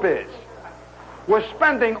showbiz was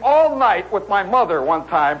spending all night with my mother one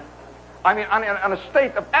time, I mean, on a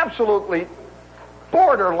state of absolutely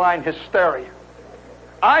borderline hysteria.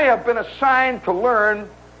 I have been assigned to learn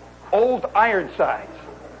Old Ironsides.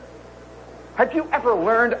 Have you ever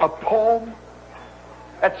learned a poem?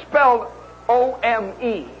 That's spelled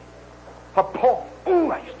O-M-E. A poem.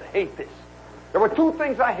 Ooh, I used to hate this. There were 2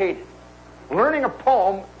 things I hated. Learning a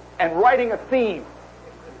poem and writing a theme.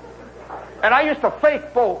 And I used to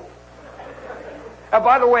fake both. And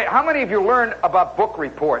by the way, how many of you learned about book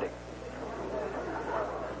reporting?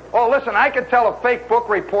 Oh, listen, I can tell a fake book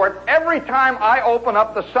report every time I open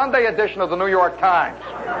up the Sunday edition of the New York Times.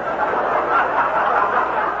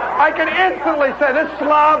 I can instantly say, this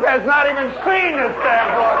slob has not even seen this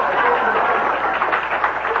damn book.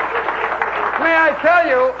 May I tell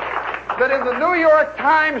you that in the New York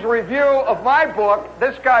Times review of my book,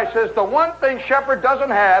 this guy says the one thing Shepard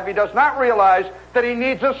doesn't have, he does not realize that he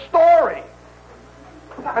needs a story.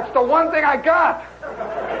 That's the one thing I got.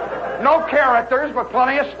 No characters, but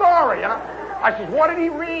plenty of story, I says, what did he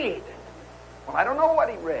read? Well, I don't know what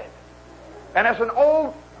he read. And as an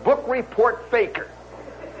old book report faker,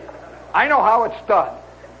 I know how it's done.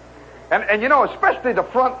 And especially the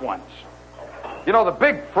front ones. The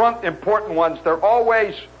big front important ones, they're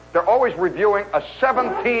always reviewing a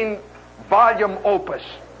 17-volume opus.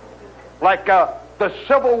 Like the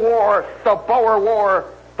Civil War, the Boer War,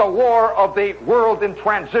 the War of the World in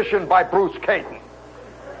Transition by Bruce Caton.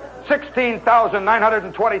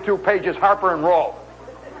 16,922 pages, Harper and Row.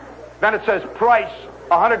 Then it says price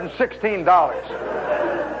 $116.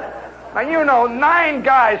 Now, 9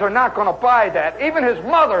 guys are not going to buy that. Even his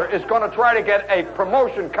mother is going to try to get a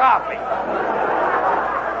promotion copy.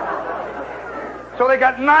 So they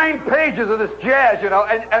got 9 pages of this jazz,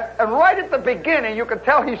 and right at the beginning, you can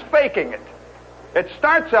tell he's faking it. It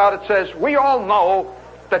starts out, it says, we all know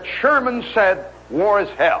that Sherman said war is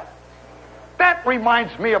hell. That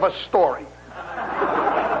reminds me of a story.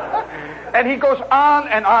 And he goes on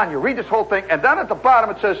and on. You read this whole thing, and then at the bottom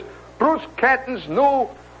it says, Bruce Canton's new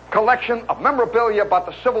collection of memorabilia about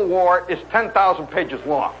the Civil War is 10,000 pages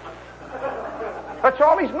long. That's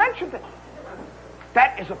all he's mentioned it.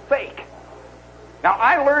 That is a fake. Now,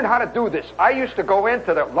 I learned how to do this. I used to go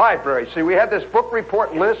into the library. See, we had this book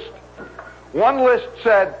report list. One list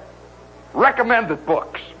said recommended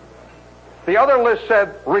books. The other list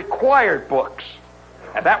said required books.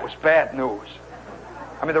 And that was bad news.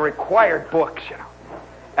 I mean, the required books,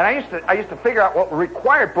 And I used to figure out what were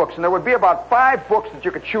required books, and there would be about 5 books that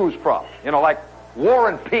you could choose from. You know, like War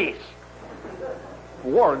and Peace.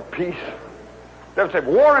 War and Peace. They would say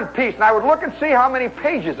War and Peace, and I would look and see how many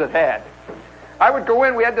pages it had. I would go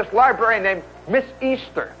in, we had this librarian named Miss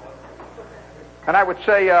Easter. And I would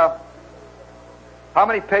say, how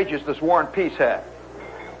many pages does War and Peace have?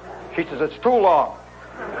 She says, it's too long.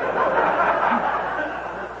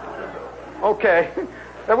 Okay.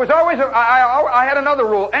 There was always, I had another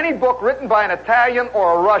rule. Any book written by an Italian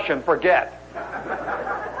or a Russian, forget.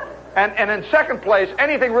 And in second place,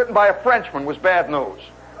 anything written by a Frenchman was bad news.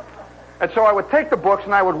 And so I would take the books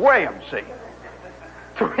and I would weigh them, see.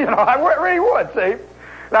 So, you know, I really would, see.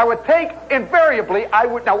 And I would take, invariably,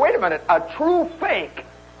 now wait a minute, a true fake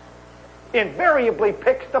invariably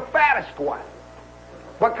picks the fattest one.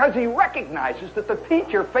 Because he recognizes that the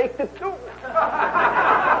teacher faked it too.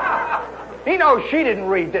 He knows she didn't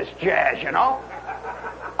read this jazz, you know.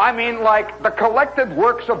 I mean, like the collected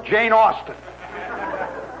works of Jane Austen.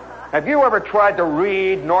 Have you ever tried to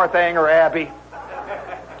read Northanger Abbey?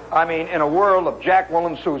 I mean, in a world of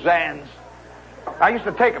Jacqueline Suzanne's. I used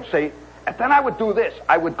to take them, see, and then I would do this.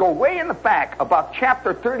 I would go way in the back about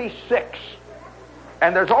chapter 36.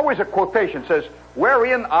 And there's always a quotation that says,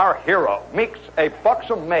 wherein our hero meets a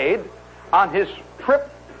buxom maid on his trip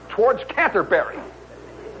towards Canterbury.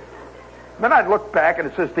 Then I'd look back and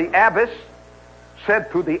it says, the abbess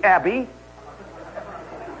said to the abbey,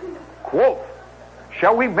 quote,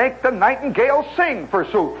 shall we make the nightingale sing,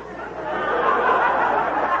 forsooth?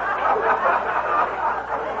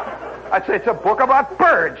 I'd say it's a book about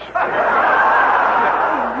birds.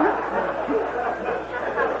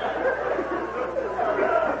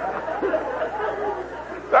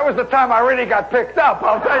 That was the time I really got picked up,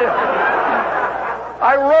 I'll tell you.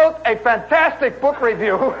 I wrote a fantastic book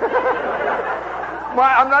review.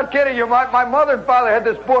 I'm not kidding you. My mother and father had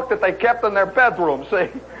this book that they kept in their bedroom, see?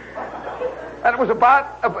 And it was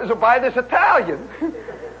by this Italian. You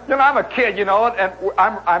know, I'm a kid, you know, and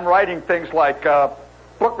I'm writing things like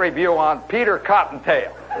book review on Peter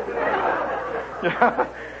Cottontail.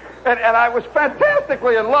 And I was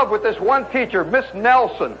fantastically in love with this one teacher, Miss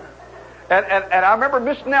Nelson. And I remember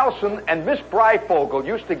Miss Nelson and Miss Breyfogle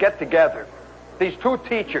used to get together, these two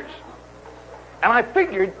teachers. And I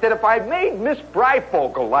figured that if I made Miss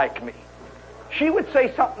Breyfogle like me, she would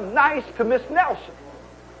say something nice to Miss Nelson.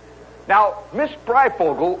 Now, Miss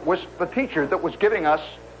Breyfogle was the teacher that was giving us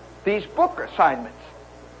these book assignments.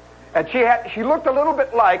 And she looked a little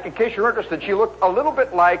bit like, in case you're interested, she looked a little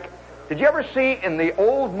bit like, did you ever see in the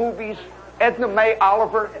old movies Edna May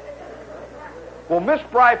Oliver? Well, Miss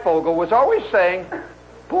Breyfogle was always saying,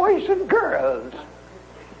 boys and girls.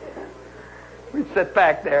 We'd sit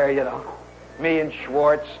back there, you know, me and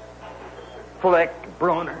Schwartz, Flick,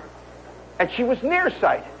 Bruner. And she was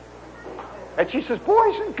nearsighted. And she says,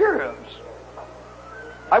 boys and girls,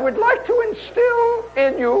 I would like to instill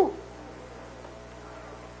in you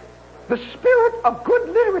the spirit of good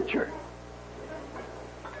literature.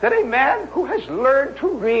 That a man who has learned to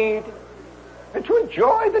read and to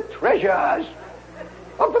enjoy the treasures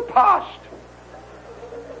of the past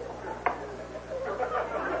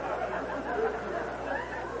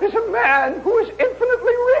is a man who is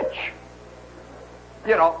infinitely rich.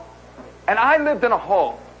 You know, and I lived in a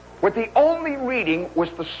home where the only reading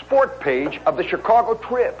was the sport page of the Chicago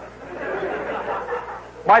Trib.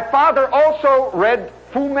 My father also read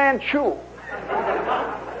Fu Manchu.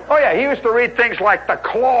 Oh yeah, he used to read things like The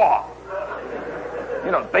Claw,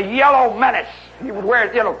 you know, The Yellow Menace. He would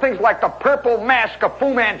wear, you know, things like The Purple Mask of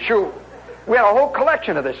Fu Manchu. We had a whole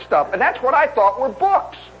collection of this stuff, and that's what I thought were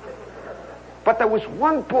books. But there was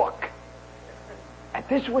one book, and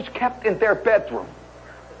this was kept in their bedroom.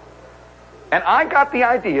 And I got the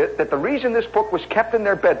idea that the reason this book was kept in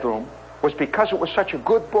their bedroom was because it was such a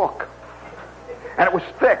good book. And it was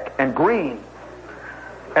thick and green.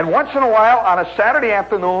 And once in a while, on a Saturday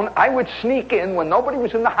afternoon, I would sneak in when nobody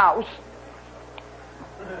was in the house.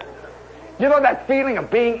 You know that feeling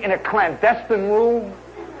of being in a clandestine room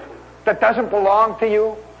that doesn't belong to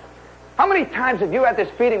you? How many times have you had this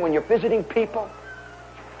feeling when you're visiting people?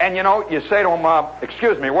 And, you know, you say to them,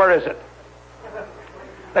 excuse me, where is it?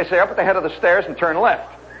 They say, up at the head of the stairs and turn left.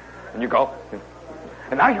 And you go.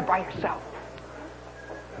 And now you're by yourself.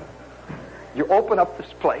 You open up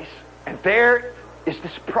this place, and there is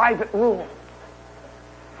this private room.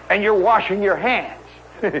 And you're washing your hands.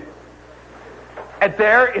 And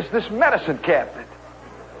there is this medicine cabinet.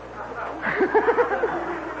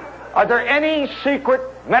 Are there any secret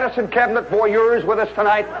medicine cabinet voyeurs with us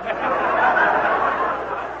tonight?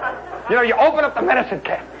 You know, you open up the medicine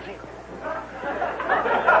cabinet.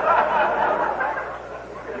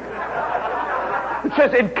 It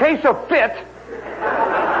says, in case of fit.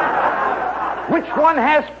 Which one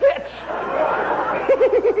has fits?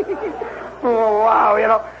 Oh, wow, you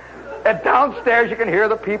know. And downstairs you can hear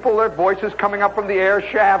the people, their voices coming up from the air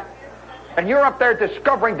shaft. And you're up there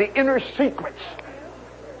discovering the inner secrets.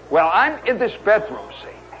 Well, I'm in this bedroom, see.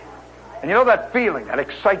 And you know that feeling, that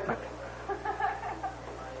excitement.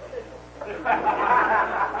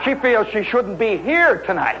 She feels she shouldn't be here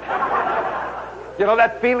tonight. You know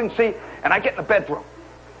that feeling, see? And I get in the bedroom.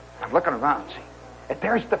 I'm looking around, see. And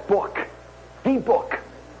there's the book. The book.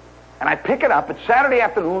 And I pick it up. It's Saturday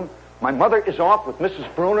afternoon. My mother is off with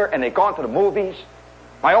Mrs. Bruner, and they've gone to the movies.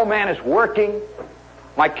 My old man is working.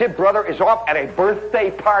 My kid brother is off at a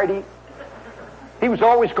birthday party. He was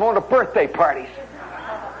always going to birthday parties.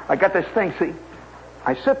 I got this thing, see.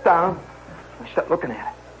 I sit down. I start looking at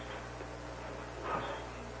it.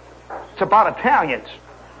 It's about Italians.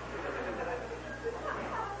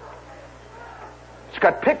 It's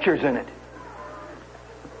got pictures in it.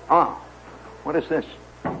 Oh, what is this?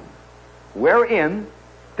 Wherein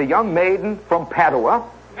the young maiden from Padua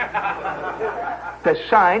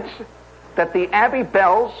decides that the Abbey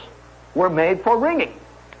bells were made for ringing,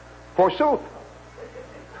 forsooth.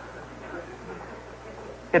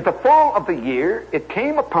 In the fall of the year, it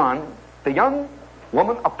came upon the young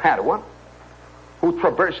woman of Padua who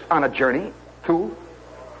traversed on a journey to...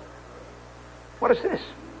 What is this?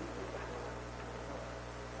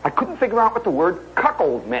 I couldn't figure out what the word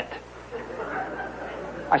cuckold meant.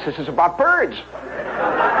 I said, this is about birds.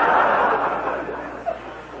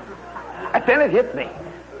 And then it hit me.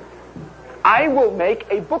 I will make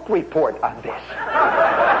a book report on this.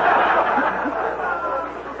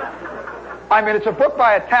 I mean, it's a book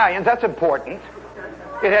by Italians. That's important.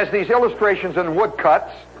 It has these illustrations and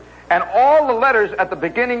woodcuts. And all the letters at the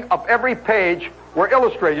beginning of every page were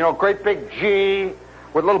illustrated. You know, great big G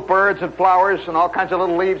with little birds and flowers and all kinds of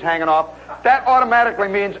little leaves hanging off. That automatically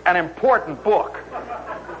means an important book.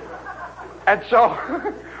 And so,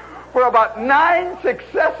 for about 9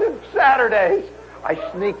 successive Saturdays, I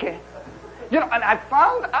sneak in. You know, and I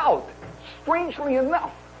found out, strangely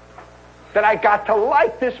enough, that I got to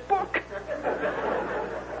like this book.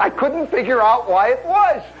 I couldn't figure out why it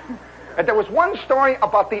was. And there was one story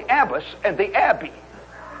about the abbess and the abbey.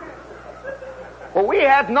 Well, we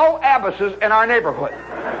had no abbesses in our neighborhood.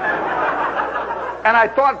 And I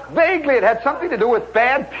thought vaguely it had something to do with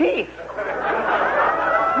bad teeth.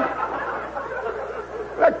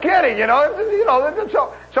 Not kidding, you know.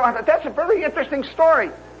 So I thought, that's a very interesting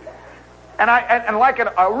story. And like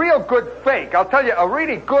a real good fake, I'll tell you, a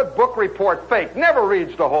really good book report fake never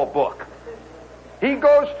reads the whole book. He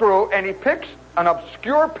goes through and he picks an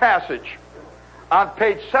obscure passage on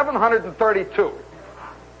page 732.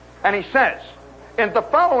 And he says, in the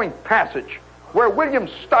following passage, where William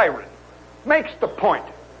Styron makes the point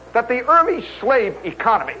that the early slave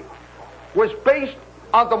economy was based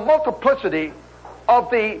on the multiplicity of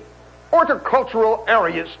the horticultural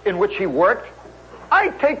areas in which he worked, I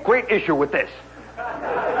take great issue with this.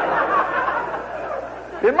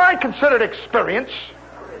 In my considered experience,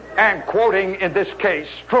 and quoting in this case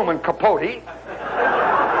Truman Capote,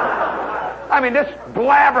 I mean, this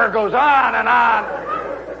blabber goes on and on.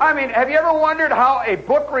 I mean, have you ever wondered how a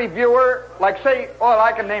book reviewer, like say,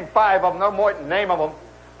 I can name 5 of them, no more than name of them,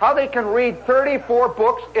 how they can read 34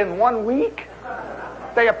 books in 1 week?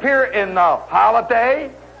 They appear in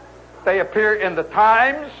Holiday, they appear in the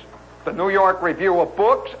Times, the New York Review of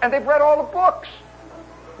Books, and they've read all the books.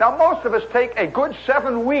 Now, most of us take a good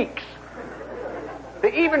 7 weeks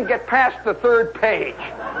to even get past the 3rd page.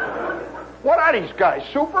 What are these guys,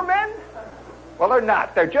 Supermen? Well, they're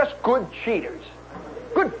not. They're just good cheaters.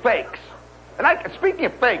 Good fakes. And speaking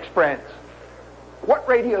of fakes, friends, what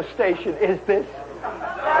radio station is this?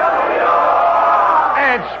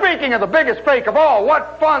 And speaking of the biggest fake of all,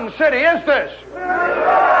 what fun city is this?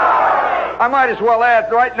 I might as well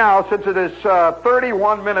add right now, since it is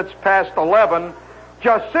 31 minutes past 11,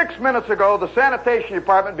 just 6 minutes ago, the sanitation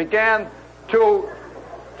department began to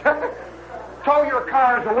tow your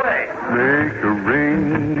cars away. Make a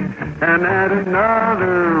ring and add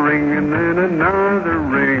another ring and then another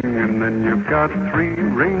ring and then you've got 3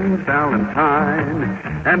 rings Valentine.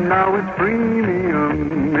 And now it's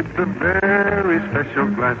premium. It's a very special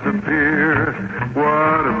glass of beer.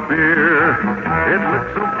 What a beer. It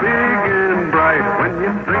looks so big and bright when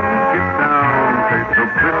you drink it down. Tastes so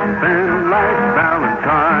crisp and like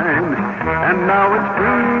Valentine. And now it's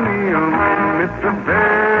premium. It's a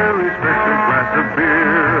very special glass of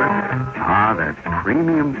beer. Ah, that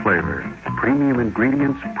premium flavor, premium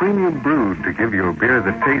ingredients, premium brewed to give you a beer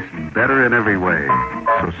that tastes better in every way.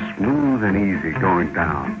 So smooth and easy going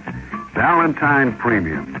down. Valentine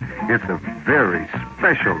Premium. It's a very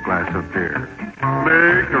special glass of beer.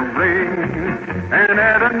 Make a ring, and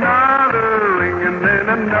add another ring, and then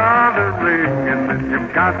another ring, and then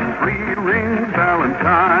you've got 3 rings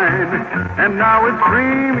Valentine. And now it's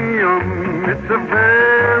premium. It's a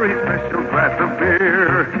very special glass of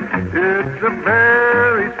beer. It's a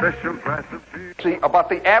very special glass of beer. See, about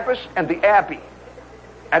the abbess and the abbey,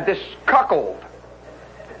 and this cuckold.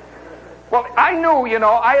 Well, I knew,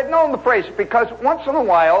 I had known the phrase because once in a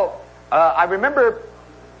while, I remember,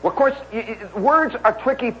 well, of course, words are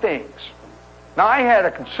tricky things. Now, I had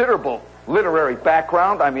a considerable literary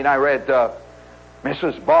background. I mean, I read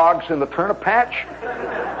Mrs. Boggs in the Turnip Patch.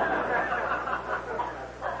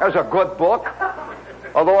 That was a good book.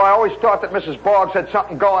 Although I always thought that Mrs. Boggs had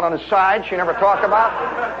something going on the side she never talked about.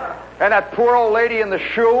 And that poor old lady in the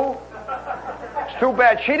shoe. It's too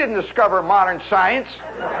bad she didn't discover modern science.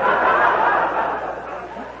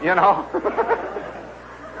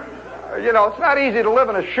 It's not easy to live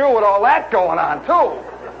in a shoe with all that going on, too.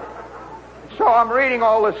 So I'm reading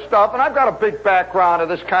all this stuff, and I've got a big background of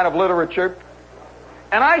this kind of literature.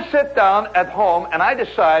 And I sit down at home, and I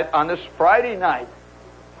decide on this Friday night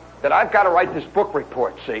that I've got to write this book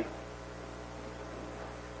report, see?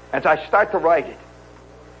 As I start to write it.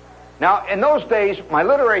 Now, in those days, my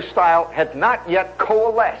literary style had not yet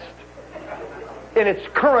coalesced in its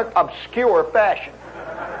current obscure fashion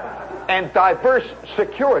and diverse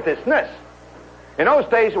circuitousness. In those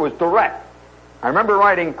days, it was direct. I remember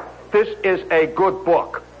writing, "This is a good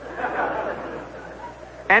book.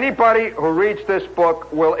 Anybody who reads this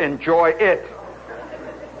book will enjoy it."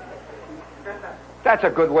 That's a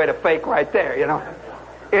good way to fake right there,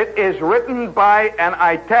 It is written by an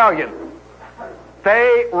Italian.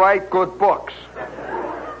 They write good books.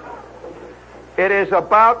 It is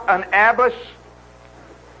about an abbess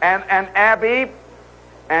and an abbey,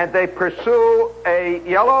 and they pursue a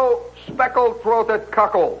yellow speckled-throated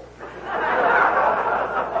cuckold.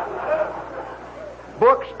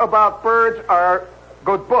 Books about birds are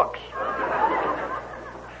good books.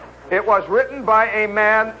 It was written by a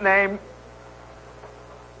man named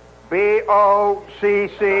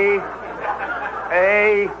B-O-C-C-A,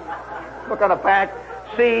 look on the back,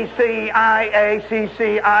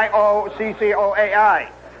 C-C-I-A-C-C-I-O-C-C-O-A-I.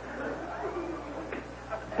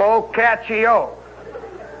 Boccaccio.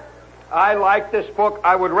 I like this book.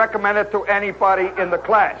 I would recommend it to anybody in the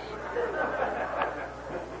class.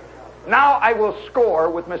 Now I will score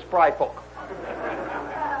with Miss Fryfolk.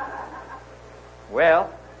 Well,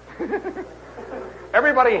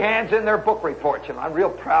 everybody hands in their book reports, I'm real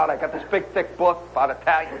proud. I got this big, thick book about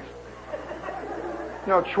Italians.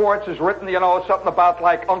 Schwartz has written, something about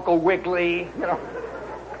like Uncle Wiggily.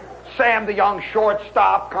 Sam the young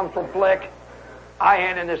shortstop comes from Blick. I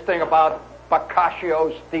hand in this thing about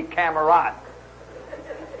Boccaccio's Decameron.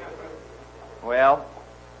 Well,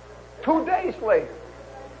 2 days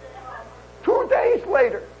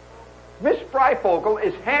later, Miss Fryfogle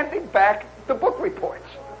is handing back the book reports.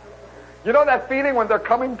 You know that feeling when they're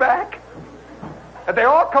coming back? And they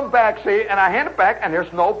all come back, see, and I hand it back, and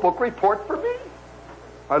there's no book report for me.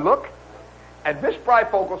 I look, and Miss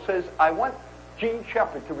Fryfogle says, "I want Jean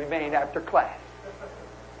Shepherd to remain after class."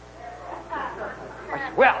 I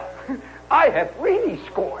said, "Well, I have really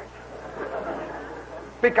scored.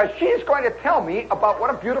 Because she's going to tell me about what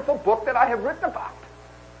a beautiful book that I have written about.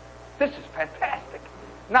 This is fantastic.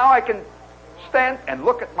 Now I can stand and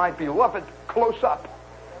look at my beloved close up.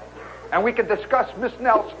 And we can discuss Miss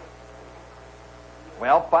Nelson."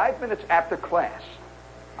 Well, 5 minutes after class,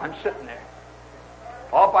 I'm sitting there,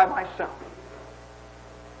 all by myself.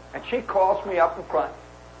 And she calls me up in front.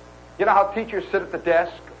 You know how teachers sit at the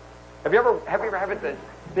desk? Have you ever had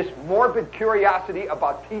this morbid curiosity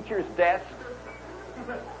about teachers' desks?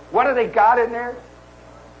 What do they got in there?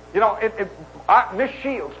 Miss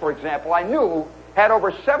Shields, for example, I knew had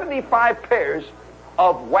over 75 pairs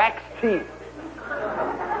of wax teeth.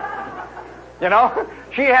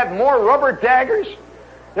 She had more rubber daggers,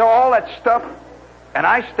 all that stuff. And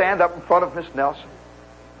I stand up in front of Miss Nelson,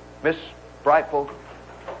 Miss Brightfold,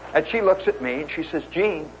 and she looks at me and she says,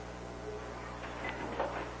 "Gene,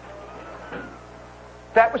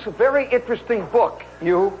 that was a very interesting book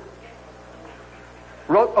you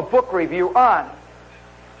wrote a book review on.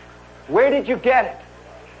 Where did you get it?"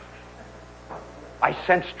 I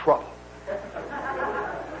sensed trouble.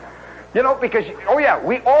 Because,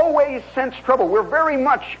 we always sense trouble. We're very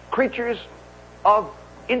much creatures of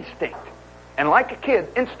instinct. And like a kid,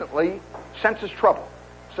 instantly senses trouble.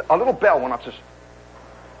 So a little bell went up and says,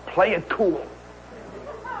 "Play it cool."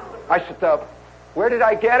 I said, "Where did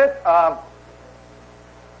I get it?"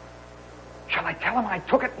 Shall I tell him I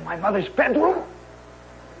took it in my mother's bedroom?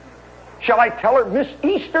 Shall I tell her Miss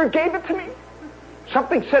Easter gave it to me?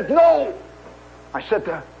 Something said no. I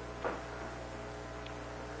said,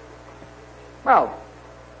 well,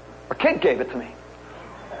 a kid gave it to me.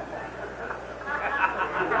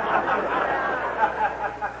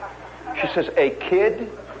 She says, a kid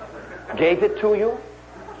gave it to you?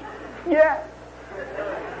 Yeah.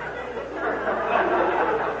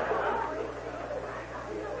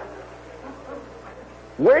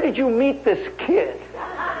 Where did you meet this kid?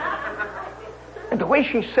 And the way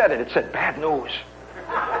she said it said bad news.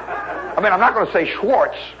 I mean, I'm not going to say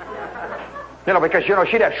Schwartz, because,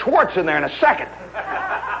 she'd have Schwartz in there in a second.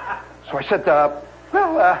 So I said,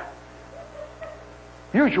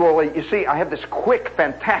 usually, you see, I have this quick,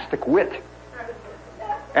 fantastic wit.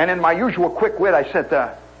 And in my usual quick wit, I said,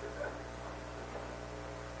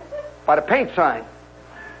 by the paint sign.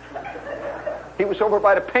 He was over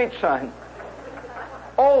by the paint sign.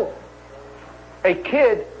 Oh, a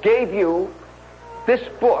kid gave you this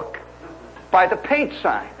book by the paint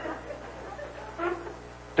sign.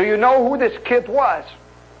 Do you know who this kid was?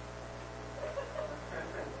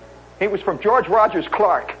 He was from George Rogers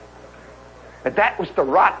Clark. And that was the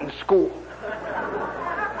rotten school.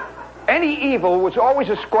 Any evil was always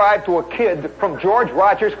ascribed to a kid from George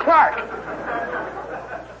Rogers Clark.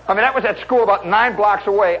 I mean, that was at school about 9 blocks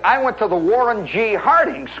away. I went to the Warren G.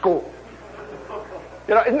 Harding School.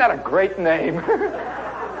 Isn't that a great name?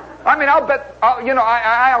 I mean, I'll bet,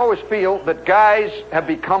 I always feel that guys have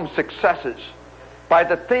become successes by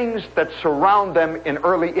the things that surround them in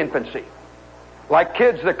early infancy. Like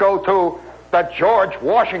kids that go to the George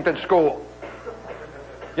Washington School.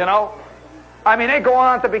 I mean, they go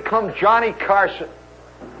on to become Johnny Carson.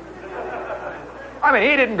 I mean,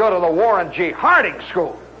 he didn't go to the Warren G. Harding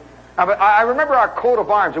School. I remember our coat of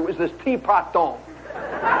arms. It was this teapot dome.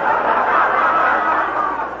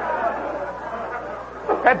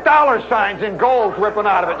 Had dollar signs in gold ripping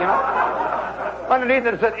out of it, Underneath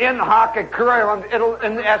it said, in hoc and curriculum,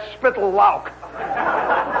 in spittle lauk.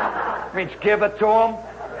 Means give it to them,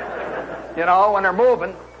 when they're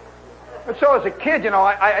moving. But so as a kid,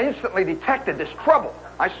 I instantly detected this trouble.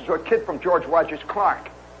 I said to a kid from George Rogers Clark.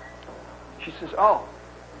 She says, oh,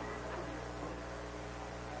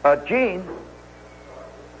 Gene,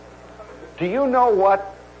 do you know what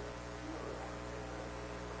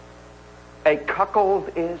a cuckold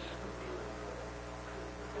is?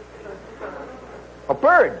 A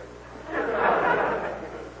bird.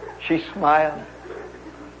 She smiled.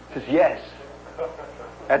 Says, yes,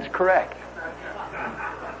 that's correct.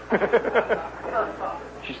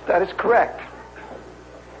 She said, that is correct.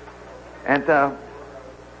 And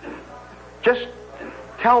just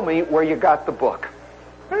tell me where you got the book.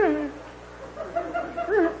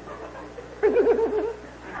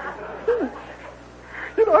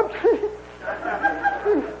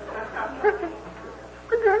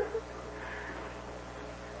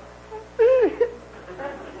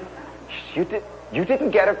 You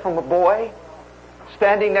didn't get it from a boy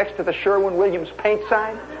standing next to the Sherwin-Williams paint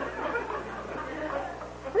sign?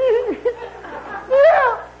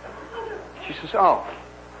 Yeah. She says, oh,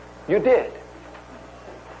 you did?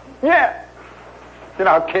 Yeah.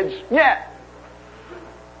 Kids, yeah.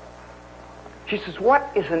 She says,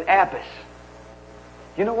 what is an abyss?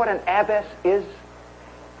 You know what an abyss is?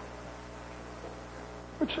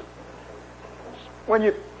 It's when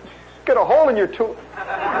you get a hole in your tooth.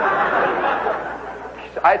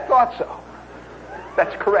 She said, I thought so.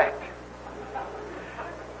 That's correct.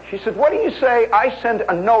 She said, what do you say I send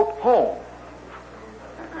a note home?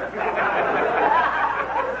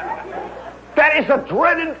 That is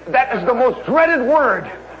the most dreaded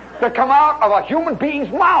word to come out of a human being's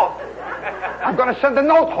mouth. I'm going to send a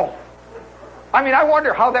note home. I mean, I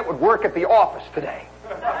wonder how that would work at the office today.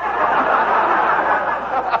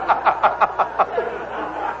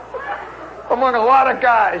 Among a lot of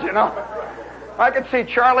guys, I could see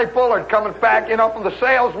Charlie Bullard coming back, from the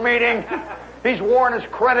sales meeting. He's worn his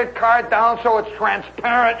credit card down so it's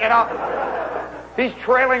transparent, He's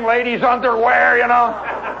trailing ladies' underwear,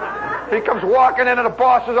 He comes walking into the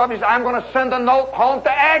boss's office. He says, I'm going to send a note home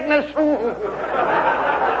to Agnes.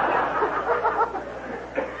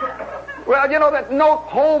 Well, that note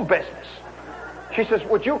home business. She says,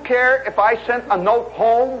 would you care if I sent a note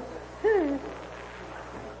home?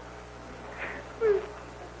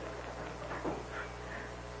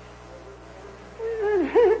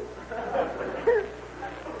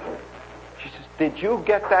 She says, did you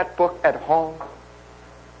get that book at home?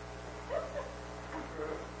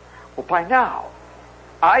 Well, by now,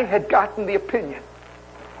 I had gotten the opinion,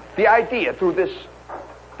 the idea through this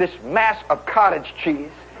mass of cottage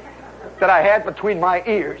cheese, that I had between my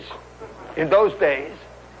ears in those days.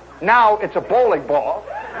 Now it's a bowling ball.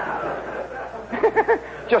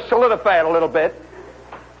 Just solidified a little bit.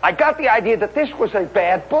 I got the idea that this was a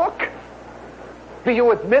bad book. Do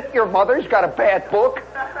you admit your mother's got a bad book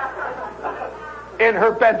in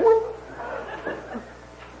her bedroom?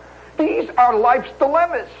 These are life's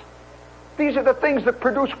dilemmas. These are the things that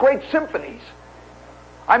produce great symphonies.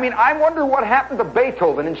 I mean, I wonder what happened to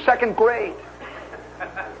Beethoven in second grade.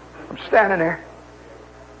 I'm standing there.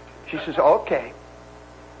 She says, okay.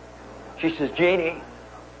 She says, Jeannie.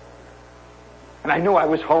 And I knew I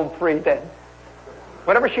was home free then.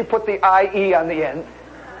 Whenever she put the I-E on the end,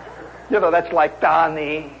 you know, that's like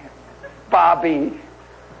Donnie, Bobby.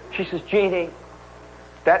 She says, Jeannie,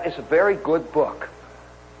 that is a very good book.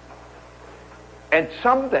 And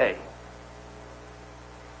someday,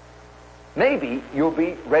 maybe you'll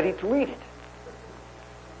be ready to read it.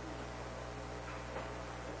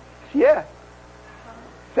 I said, yeah.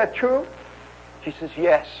 Is that true? She says,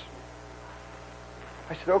 yes.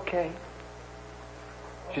 I said, okay.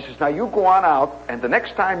 She says, now you go on out, and the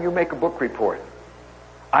next time you make a book report,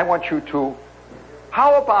 I want you to,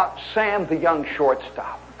 how about Sam the young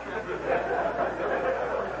shortstop?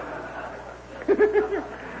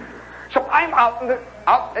 So I'm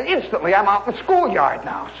instantly I'm out in the schoolyard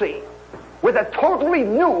now, see, with a totally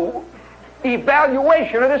new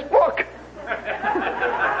evaluation of this book.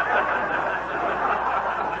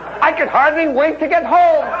 I could hardly wait to get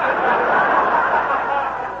home.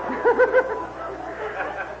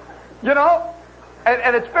 You know,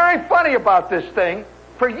 and it's very funny about this thing.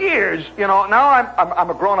 For years, you know, now I'm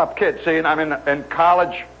a grown-up kid, see, and I'm in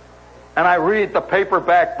college, and I read the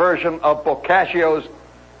paperback version of Boccaccio's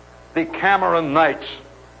The Cameron Nights.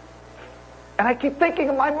 And I keep thinking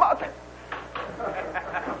of my mother.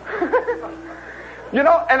 You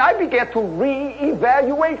know, and I began to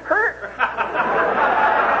re-evaluate her.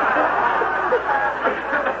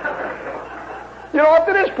 You know, up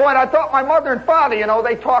to this point, I thought my mother and father, you know,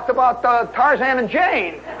 they talked about Tarzan and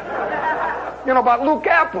Jane. You know, about Luke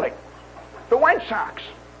Appling, the White Sox.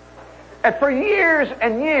 And for years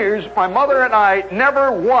and years, my mother and I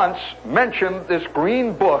never once mentioned this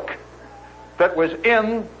green book that was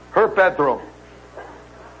in her bedroom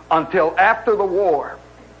until after the war.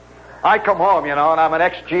 I come home, you know, and I'm an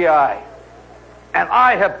ex-GI, and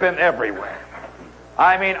I have been everywhere.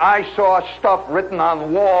 I mean, I saw stuff written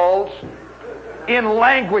on walls in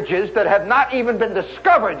languages that had not even been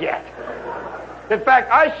discovered yet. In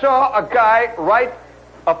fact, I saw a guy write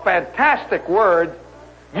a fantastic word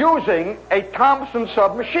using a Thompson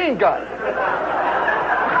submachine gun.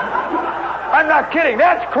 I'm not kidding.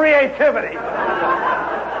 That's creativity.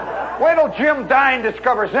 Wait till Jim Dine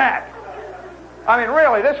discovers that. I mean,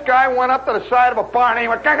 really, this guy went up to the side of a barn and he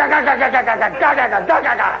went gaga gaga gaga gaga gaga gaga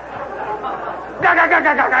gaga gaga gaga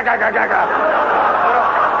gaga gaga gaga gaga,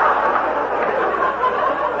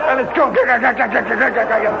 and it's going gaga gaga gaga gaga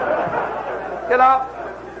gaga. You know,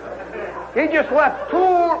 he just left 2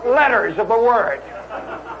 letters of the word.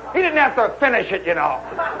 He didn't have to finish it, you know.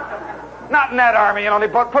 Not in that army, you know. They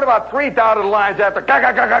put about 3 dotted lines after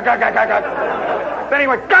gaga gaga gaga gaga. Then he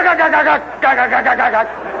went gaga gaga gaga gaga gaga gaga.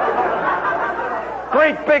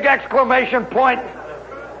 Great big exclamation point.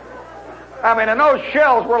 I mean, and those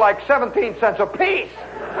shells were like 17 cents a piece.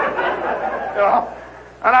 You know.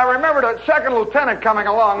 And I remember the second lieutenant coming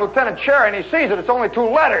along, Lieutenant Cherry, and he sees it. It's only 2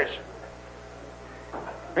 letters.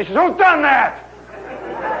 He says, who's done that?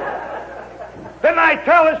 Didn't I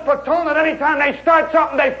tell his platoon that any time they start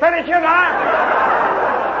something, they finish it, huh?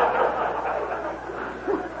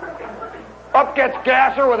 Up gets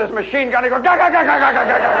Gasser with his machine gun. He goes, ga, ga, ga, ga, ga, ga,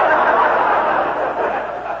 ga, ga.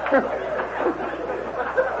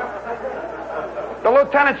 The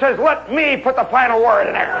lieutenant says, let me put the final word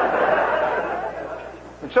in there.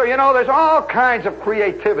 And so, you know, there's all kinds of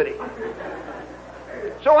creativity.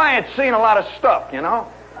 So I had seen a lot of stuff, you know.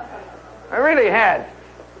 I really had.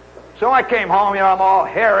 So I came home, you know, I'm all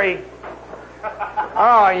hairy.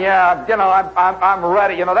 Oh, yeah, you know, I'm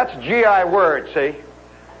ready. You know, that's a GI word, see?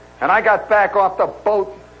 And I got back off the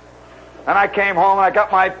boat, and I came home, and I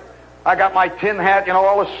got my tin hat, you know,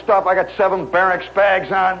 all this stuff. I got 7 barracks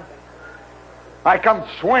bags on. I come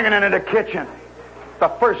swinging into the kitchen. The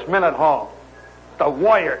first minute home, the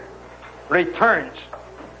wire returns,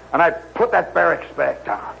 and I put that barracks bag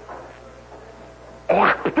down.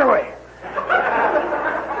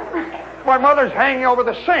 My mother's hanging over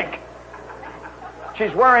the sink.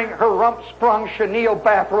 She's wearing her rump-sprung chenille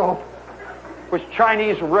bathrobe with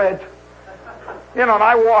Chinese red. You know, and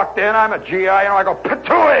I walked in, I'm a GI, you know, I go,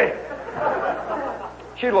 Patooey!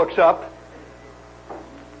 She looks up.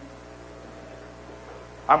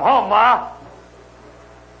 I'm home, Ma.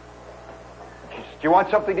 She says, do you want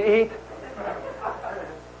something to eat? I said,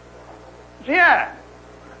 yeah.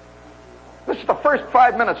 This is the first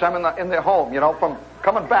 5 minutes I'm in the home, from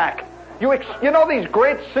coming back. You know these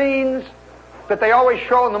great scenes that they always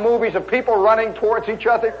show in the movies of people running towards each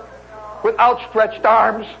other with outstretched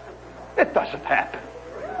arms? It doesn't happen.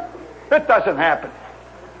 It doesn't happen.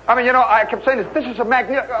 I mean, I kept saying this is a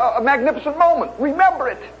magnificent moment. Remember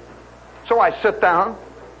it. So I sit down.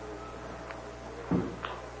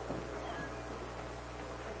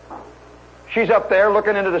 She's up there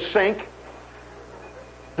looking into the sink.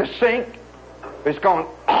 The sink is going...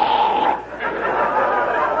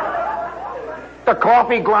 The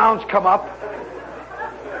coffee grounds come up.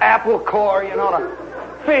 Apple core, the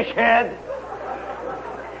fish head.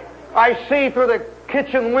 I see through the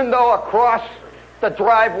kitchen window across the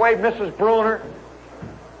driveway Mrs. Bruner.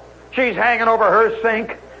 She's hanging over her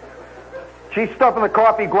sink. She's stuffing the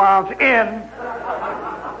coffee grounds in.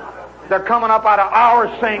 They're coming up out of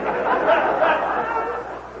our sink.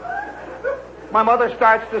 My mother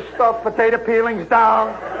starts to stuff potato peelings down.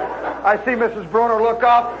 I see Mrs. Bruner look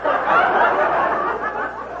up.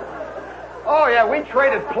 Oh, yeah, we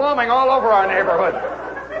traded plumbing all over our neighborhood.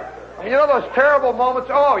 You know those terrible moments?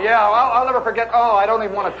 Oh, yeah, I'll never forget. Oh, I don't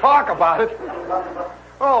even want to talk about it.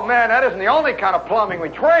 Oh, man, that isn't the only kind of plumbing we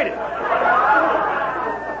traded.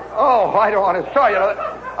 Oh, I don't want to tell you.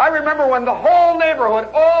 I remember when the whole neighborhood,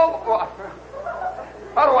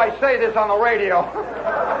 how do I say this on the radio?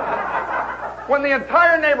 When the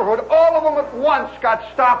entire neighborhood, all of them at once got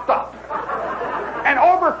stopped up and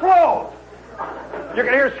overflowed. You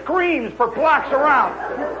could hear screams for blocks around.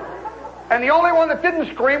 And the only one that didn't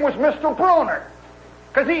scream was Mr. Bruner,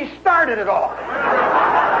 because he started it all.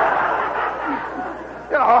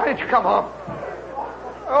 Why didn't you come home?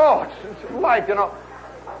 Oh, it's life,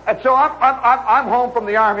 And so I'm home from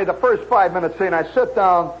the Army the first 5 minutes in. I sit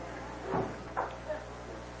down.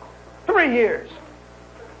 3 years.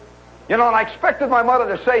 And I expected my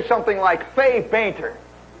mother to say something like Fay Bainter.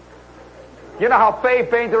 You know how Fay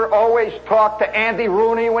Bainter always talked to Andy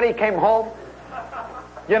Rooney when he came home?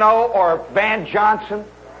 Or Van Johnson.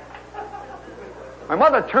 My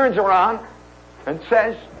mother turns around and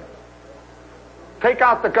says, take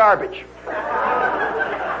out the garbage.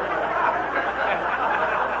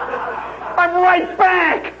 I'm right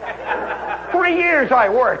back. 3 years I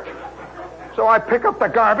worked. So I pick up the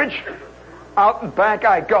garbage. Out and back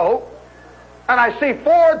I go. And I see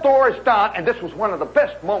 4 doors down, and this was one of the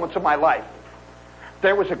best moments of my life.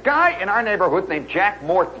 There was a guy in our neighborhood named Jack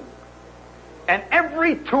Morton. And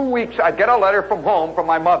every 2 weeks I'd get a letter from home from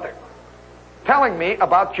my mother telling me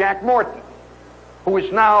about Jack Morton, who is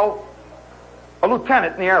now a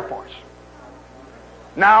lieutenant in the Air Force.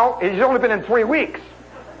 Now, he's only been in 3 weeks.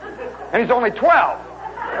 And he's only 12.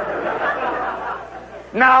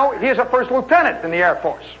 Now, he is a first lieutenant in the Air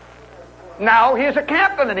Force. Now, he is a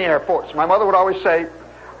captain in the Air Force. My mother would always say,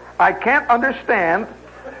 I can't understand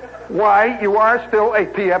why you are still a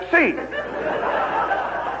PFC.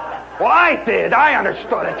 Well, I did. I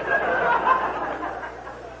understood it.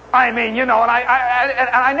 I mean, and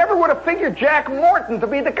I never would have figured Jack Morton to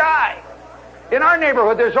be the guy. In our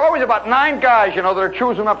neighborhood, there's always about 9 guys, that are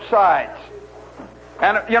choosing up sides.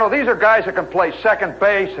 And, these are guys that can play second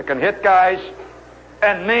base, that can hit guys.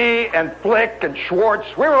 And me and Flick and Schwartz,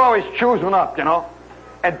 we were always choosing up,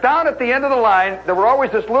 And down at the end of the line, there were always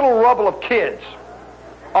this little rubble of kids.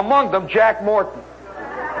 Among them, Jack Morton.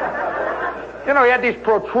 He had these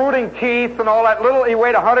protruding teeth and all that. He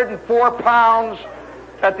weighed 104 pounds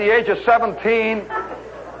at the age of 17.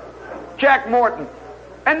 Jack Morton.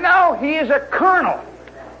 And now he is a colonel.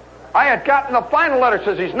 I had gotten the final letter,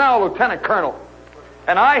 says he's now a lieutenant colonel.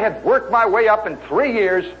 And I had worked my way up in 3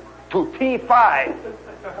 years to T5.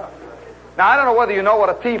 Now, I don't know whether you know what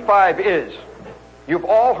a T5 is. You've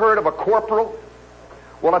all heard of a corporal?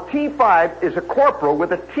 Well, a T5 is a corporal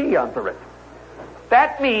with a T under it.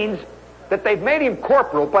 That means that they've made him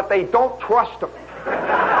corporal, but they don't trust him.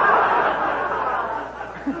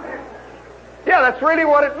 Yeah, that's really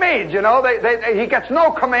what it means, he gets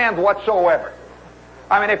no command whatsoever.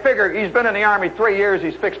 I mean, they figure he's been in the Army 3 years,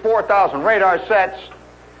 he's fixed 4,000 radar sets,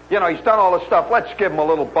 he's done all this stuff, let's give him a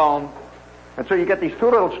little bone. And so you get these 2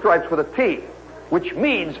 little stripes with a T, which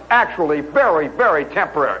means actually very, very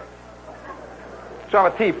temporary. So I'm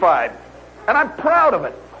a T5. And I'm proud of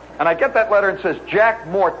it. And I get that letter and it says, Jack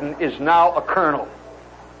Morton is now a colonel.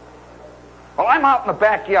 Well, I'm out in the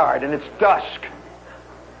backyard and it's dusk.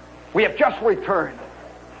 We have just returned.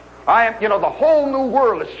 I am, the whole new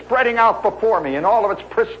world is spreading out before me in all of its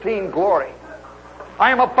pristine glory.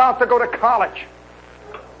 I am about to go to college.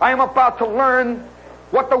 I am about to learn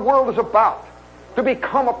what the world is about, to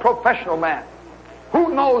become a professional man.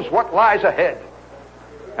 Who knows what lies ahead?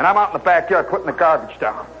 And I'm out in the backyard putting the garbage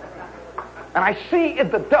down. And I see in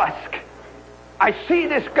the dusk, I see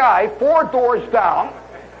this guy 4 doors down.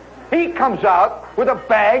 He comes out with a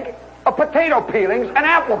bag of potato peelings and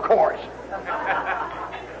apple cores.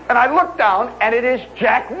 And I look down, and it is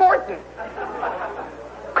Jack Morton.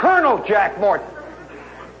 Colonel Jack Morton.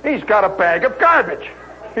 He's got a bag of garbage.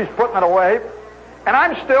 He's putting it away. And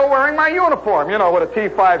I'm still wearing my uniform, you know, with a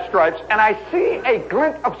T5 stripes. And I see a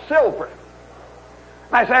glint of silver.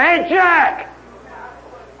 And I say, "Hey, Jack!"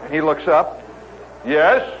 And he looks up.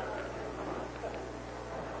 "Yes?"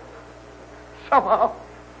 Somehow,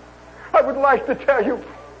 I would like to tell you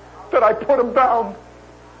that I put him down.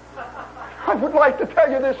 I would like to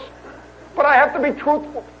tell you this, but I have to be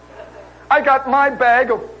truthful. I got my bag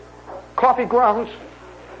of coffee grounds,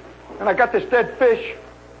 and I got this dead fish,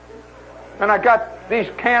 and I got these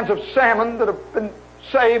cans of salmon that have been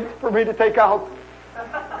saved for me to take out.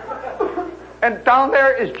 And down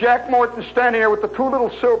there is Jack Morton standing there with the 2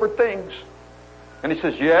 little silver things. And he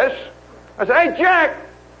says, "Yes?" I said, "Hey, Jack!"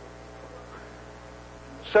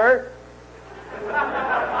 "Sir?"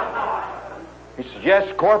 He says, "Yes,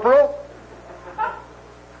 Corporal?" I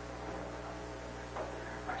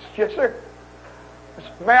said, "Yes, sir." I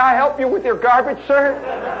said, "May I help you with your garbage, sir?"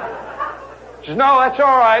 He says, "No, that's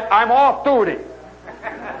all right. I'm off duty."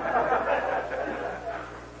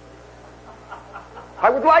 I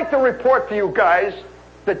would like to report to you guys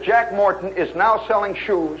that Jack Morton is now selling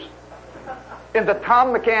shoes in the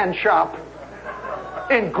Tom McCann shop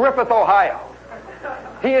in Griffith, Ohio.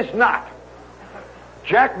 He is not.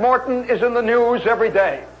 Jack Morton is in the news every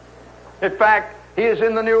day. In fact, he is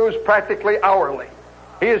in the news practically hourly.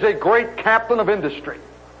 He is a great captain of industry.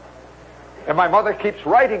 And my mother keeps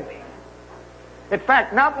writing me. In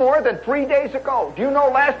fact, not more than 3 days ago, do you know,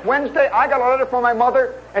 last Wednesday, I got a letter from my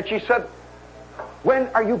mother, and she said, "When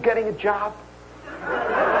are you getting a job?"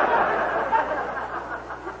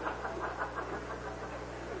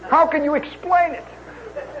 How can you explain it?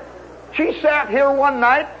 She sat here one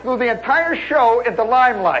night through the entire show in the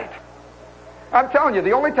limelight. I'm telling you,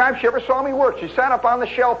 the only time she ever saw me work, she sat up on the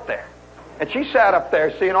shelf there. And she sat up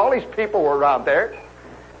there seeing all these people were around there,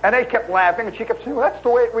 and they kept laughing, and she kept saying, "Well, that's the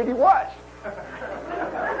way it really was."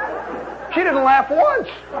 She didn't laugh once.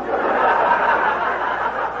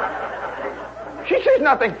 She sees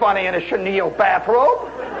nothing funny in a chenille bathrobe.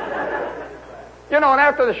 You know, and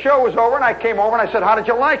after the show was over, and I came over and I said, "How did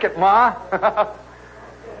you like it, Ma?"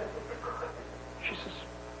 She says,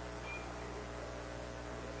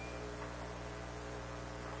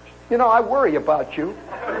 "You know, I worry about you."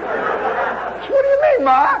 I said, "What do you mean,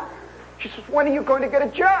 Ma?" She says, "When are you going to get a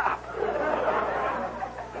job?"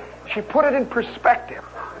 She put it in perspective.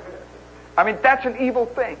 I mean, that's an evil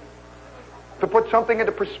thing, to put something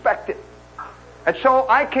into perspective. And so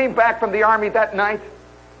I came back from the Army that night,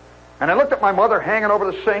 and I looked at my mother hanging over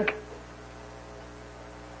the sink,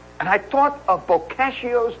 and I thought of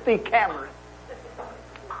Boccaccio's Decameron.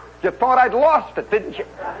 You thought I'd lost it, didn't you?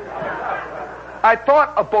 I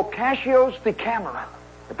thought of Boccaccio's Decameron.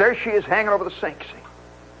 But there she is hanging over the sink, see?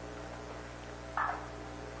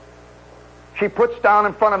 She puts down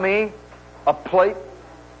in front of me a plate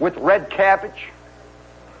with red cabbage,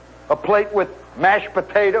 a plate with mashed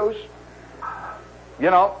potatoes, you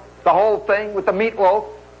know, the whole thing with the meatloaf.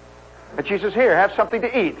 And she says, "Here, have something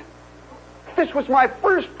to eat." This was my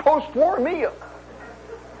first post-war meal.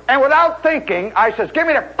 And without thinking, I says, "Give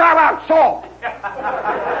me the flat-out salt."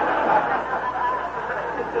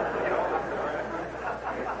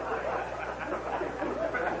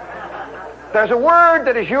 There's a word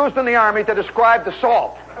that is used in the Army to describe the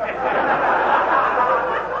salt.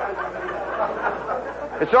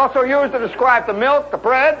 It's also used to describe the milk, the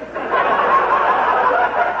bread,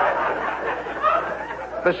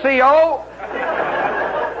 the CO.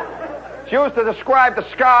 It's used to describe the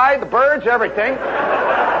sky, the birds, everything.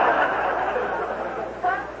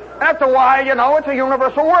 After a while, you know, it's a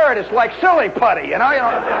universal word. It's like silly putty, you know.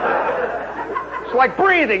 It's like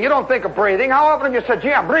breathing. You don't think of breathing. How often have you said,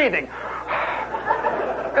 "Gee, I'm breathing"?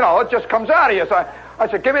 You know, it just comes out of you. So I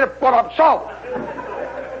said, "Give me the blood-up salt."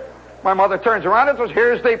 My mother turns around and says,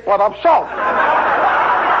 "Here's the blood-up salt."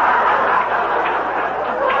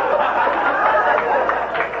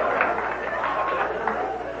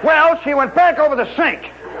 Well, she went back over the sink.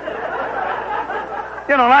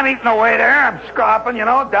 You know, and I'm eating away there. I'm scoffing, you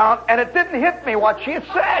know, down. And it didn't hit me what she had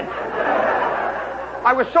said.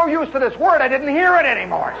 I was so used to this word, I didn't hear it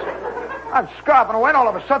anymore. I'm scoffing away, and all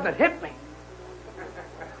of a sudden it hit me.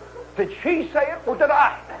 Did she say it, or did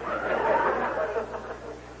I?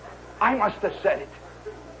 I must have said it.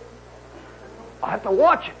 I'll have to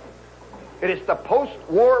watch it. It is the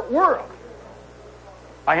post-war world.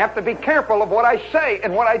 I have to be careful of what I say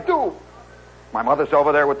and what I do. My mother's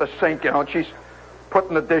over there with the sink, and she's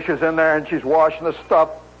putting the dishes in there, and she's washing the stuff.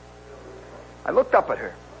 I looked up at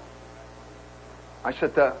her. I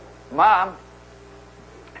said, Mom,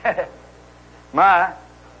 Ma,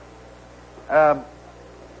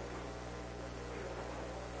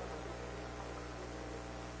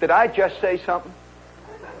 did I just say something?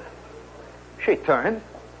 She turned.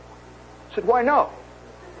 Said, why no?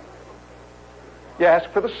 You asked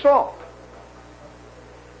for the salt.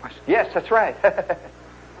 I said, yes, that's right.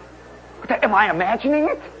 Am I imagining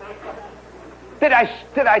it? Did I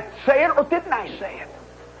say it or didn't I say it?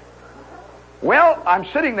 Well, I'm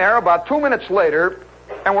sitting there about 2 minutes later,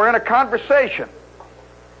 and we're in a conversation.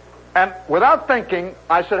 And without thinking,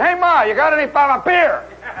 I said, hey, Ma, you got any beer?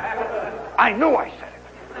 I knew I said it.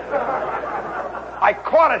 I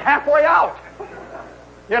caught it halfway out.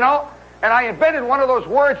 You know? And I invented one of those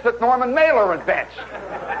words that Norman Mailer invents.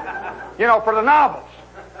 You know, for the novels.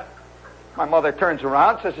 My mother turns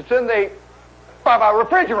around and says, it's in the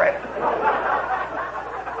refrigerator.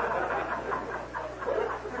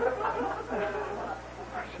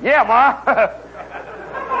 Yeah, Ma.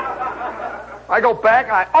 I go back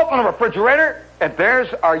and I open the refrigerator, and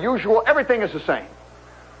there's our usual, everything is the same.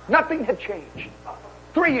 Nothing had changed.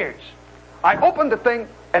 3 years. I opened the thing,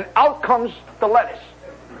 and out comes the lettuce.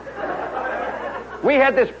 We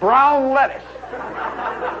had this brown lettuce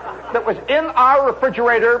that was in our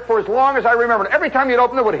refrigerator for as long as I remember. Every time you'd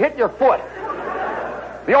open it, it would hit your foot.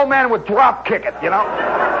 The old man would drop kick it, you know.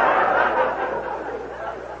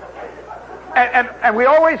 And we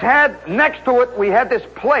always had, next to it, we had this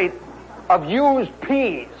plate of used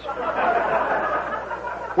peas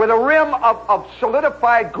with a rim of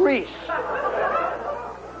solidified grease.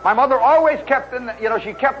 My mother always kept in,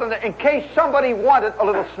 she kept them in case somebody wanted a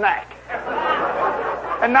little snack.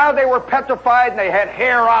 And now they were petrified and they had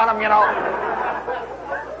hair on them,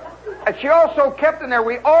 And she also kept in there,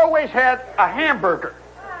 we always had a hamburger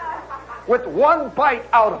with one bite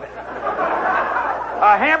out of it.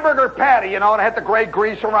 A hamburger patty, and it had the gray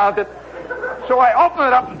grease around it. So I opened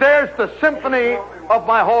it up, and there's the symphony of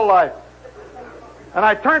my whole life. And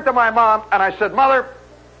I turned to my mom, and I said, Mother,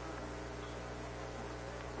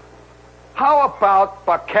 how about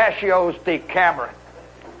Boccaccio's Decameron?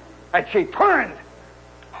 And she turned.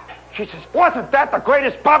 She says, wasn't that the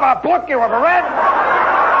greatest Baba book you ever read?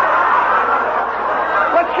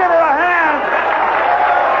 Let's give her a hand.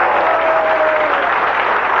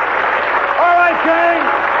 All right, gang.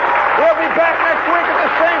 We'll be back next week at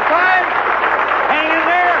the same time. Hang in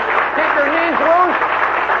there. Keep your knees loose.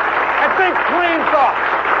 And think clean thoughts.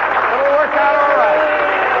 It'll work out all right.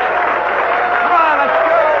 Come on, let's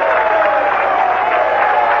go.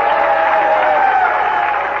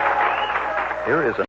 Here is a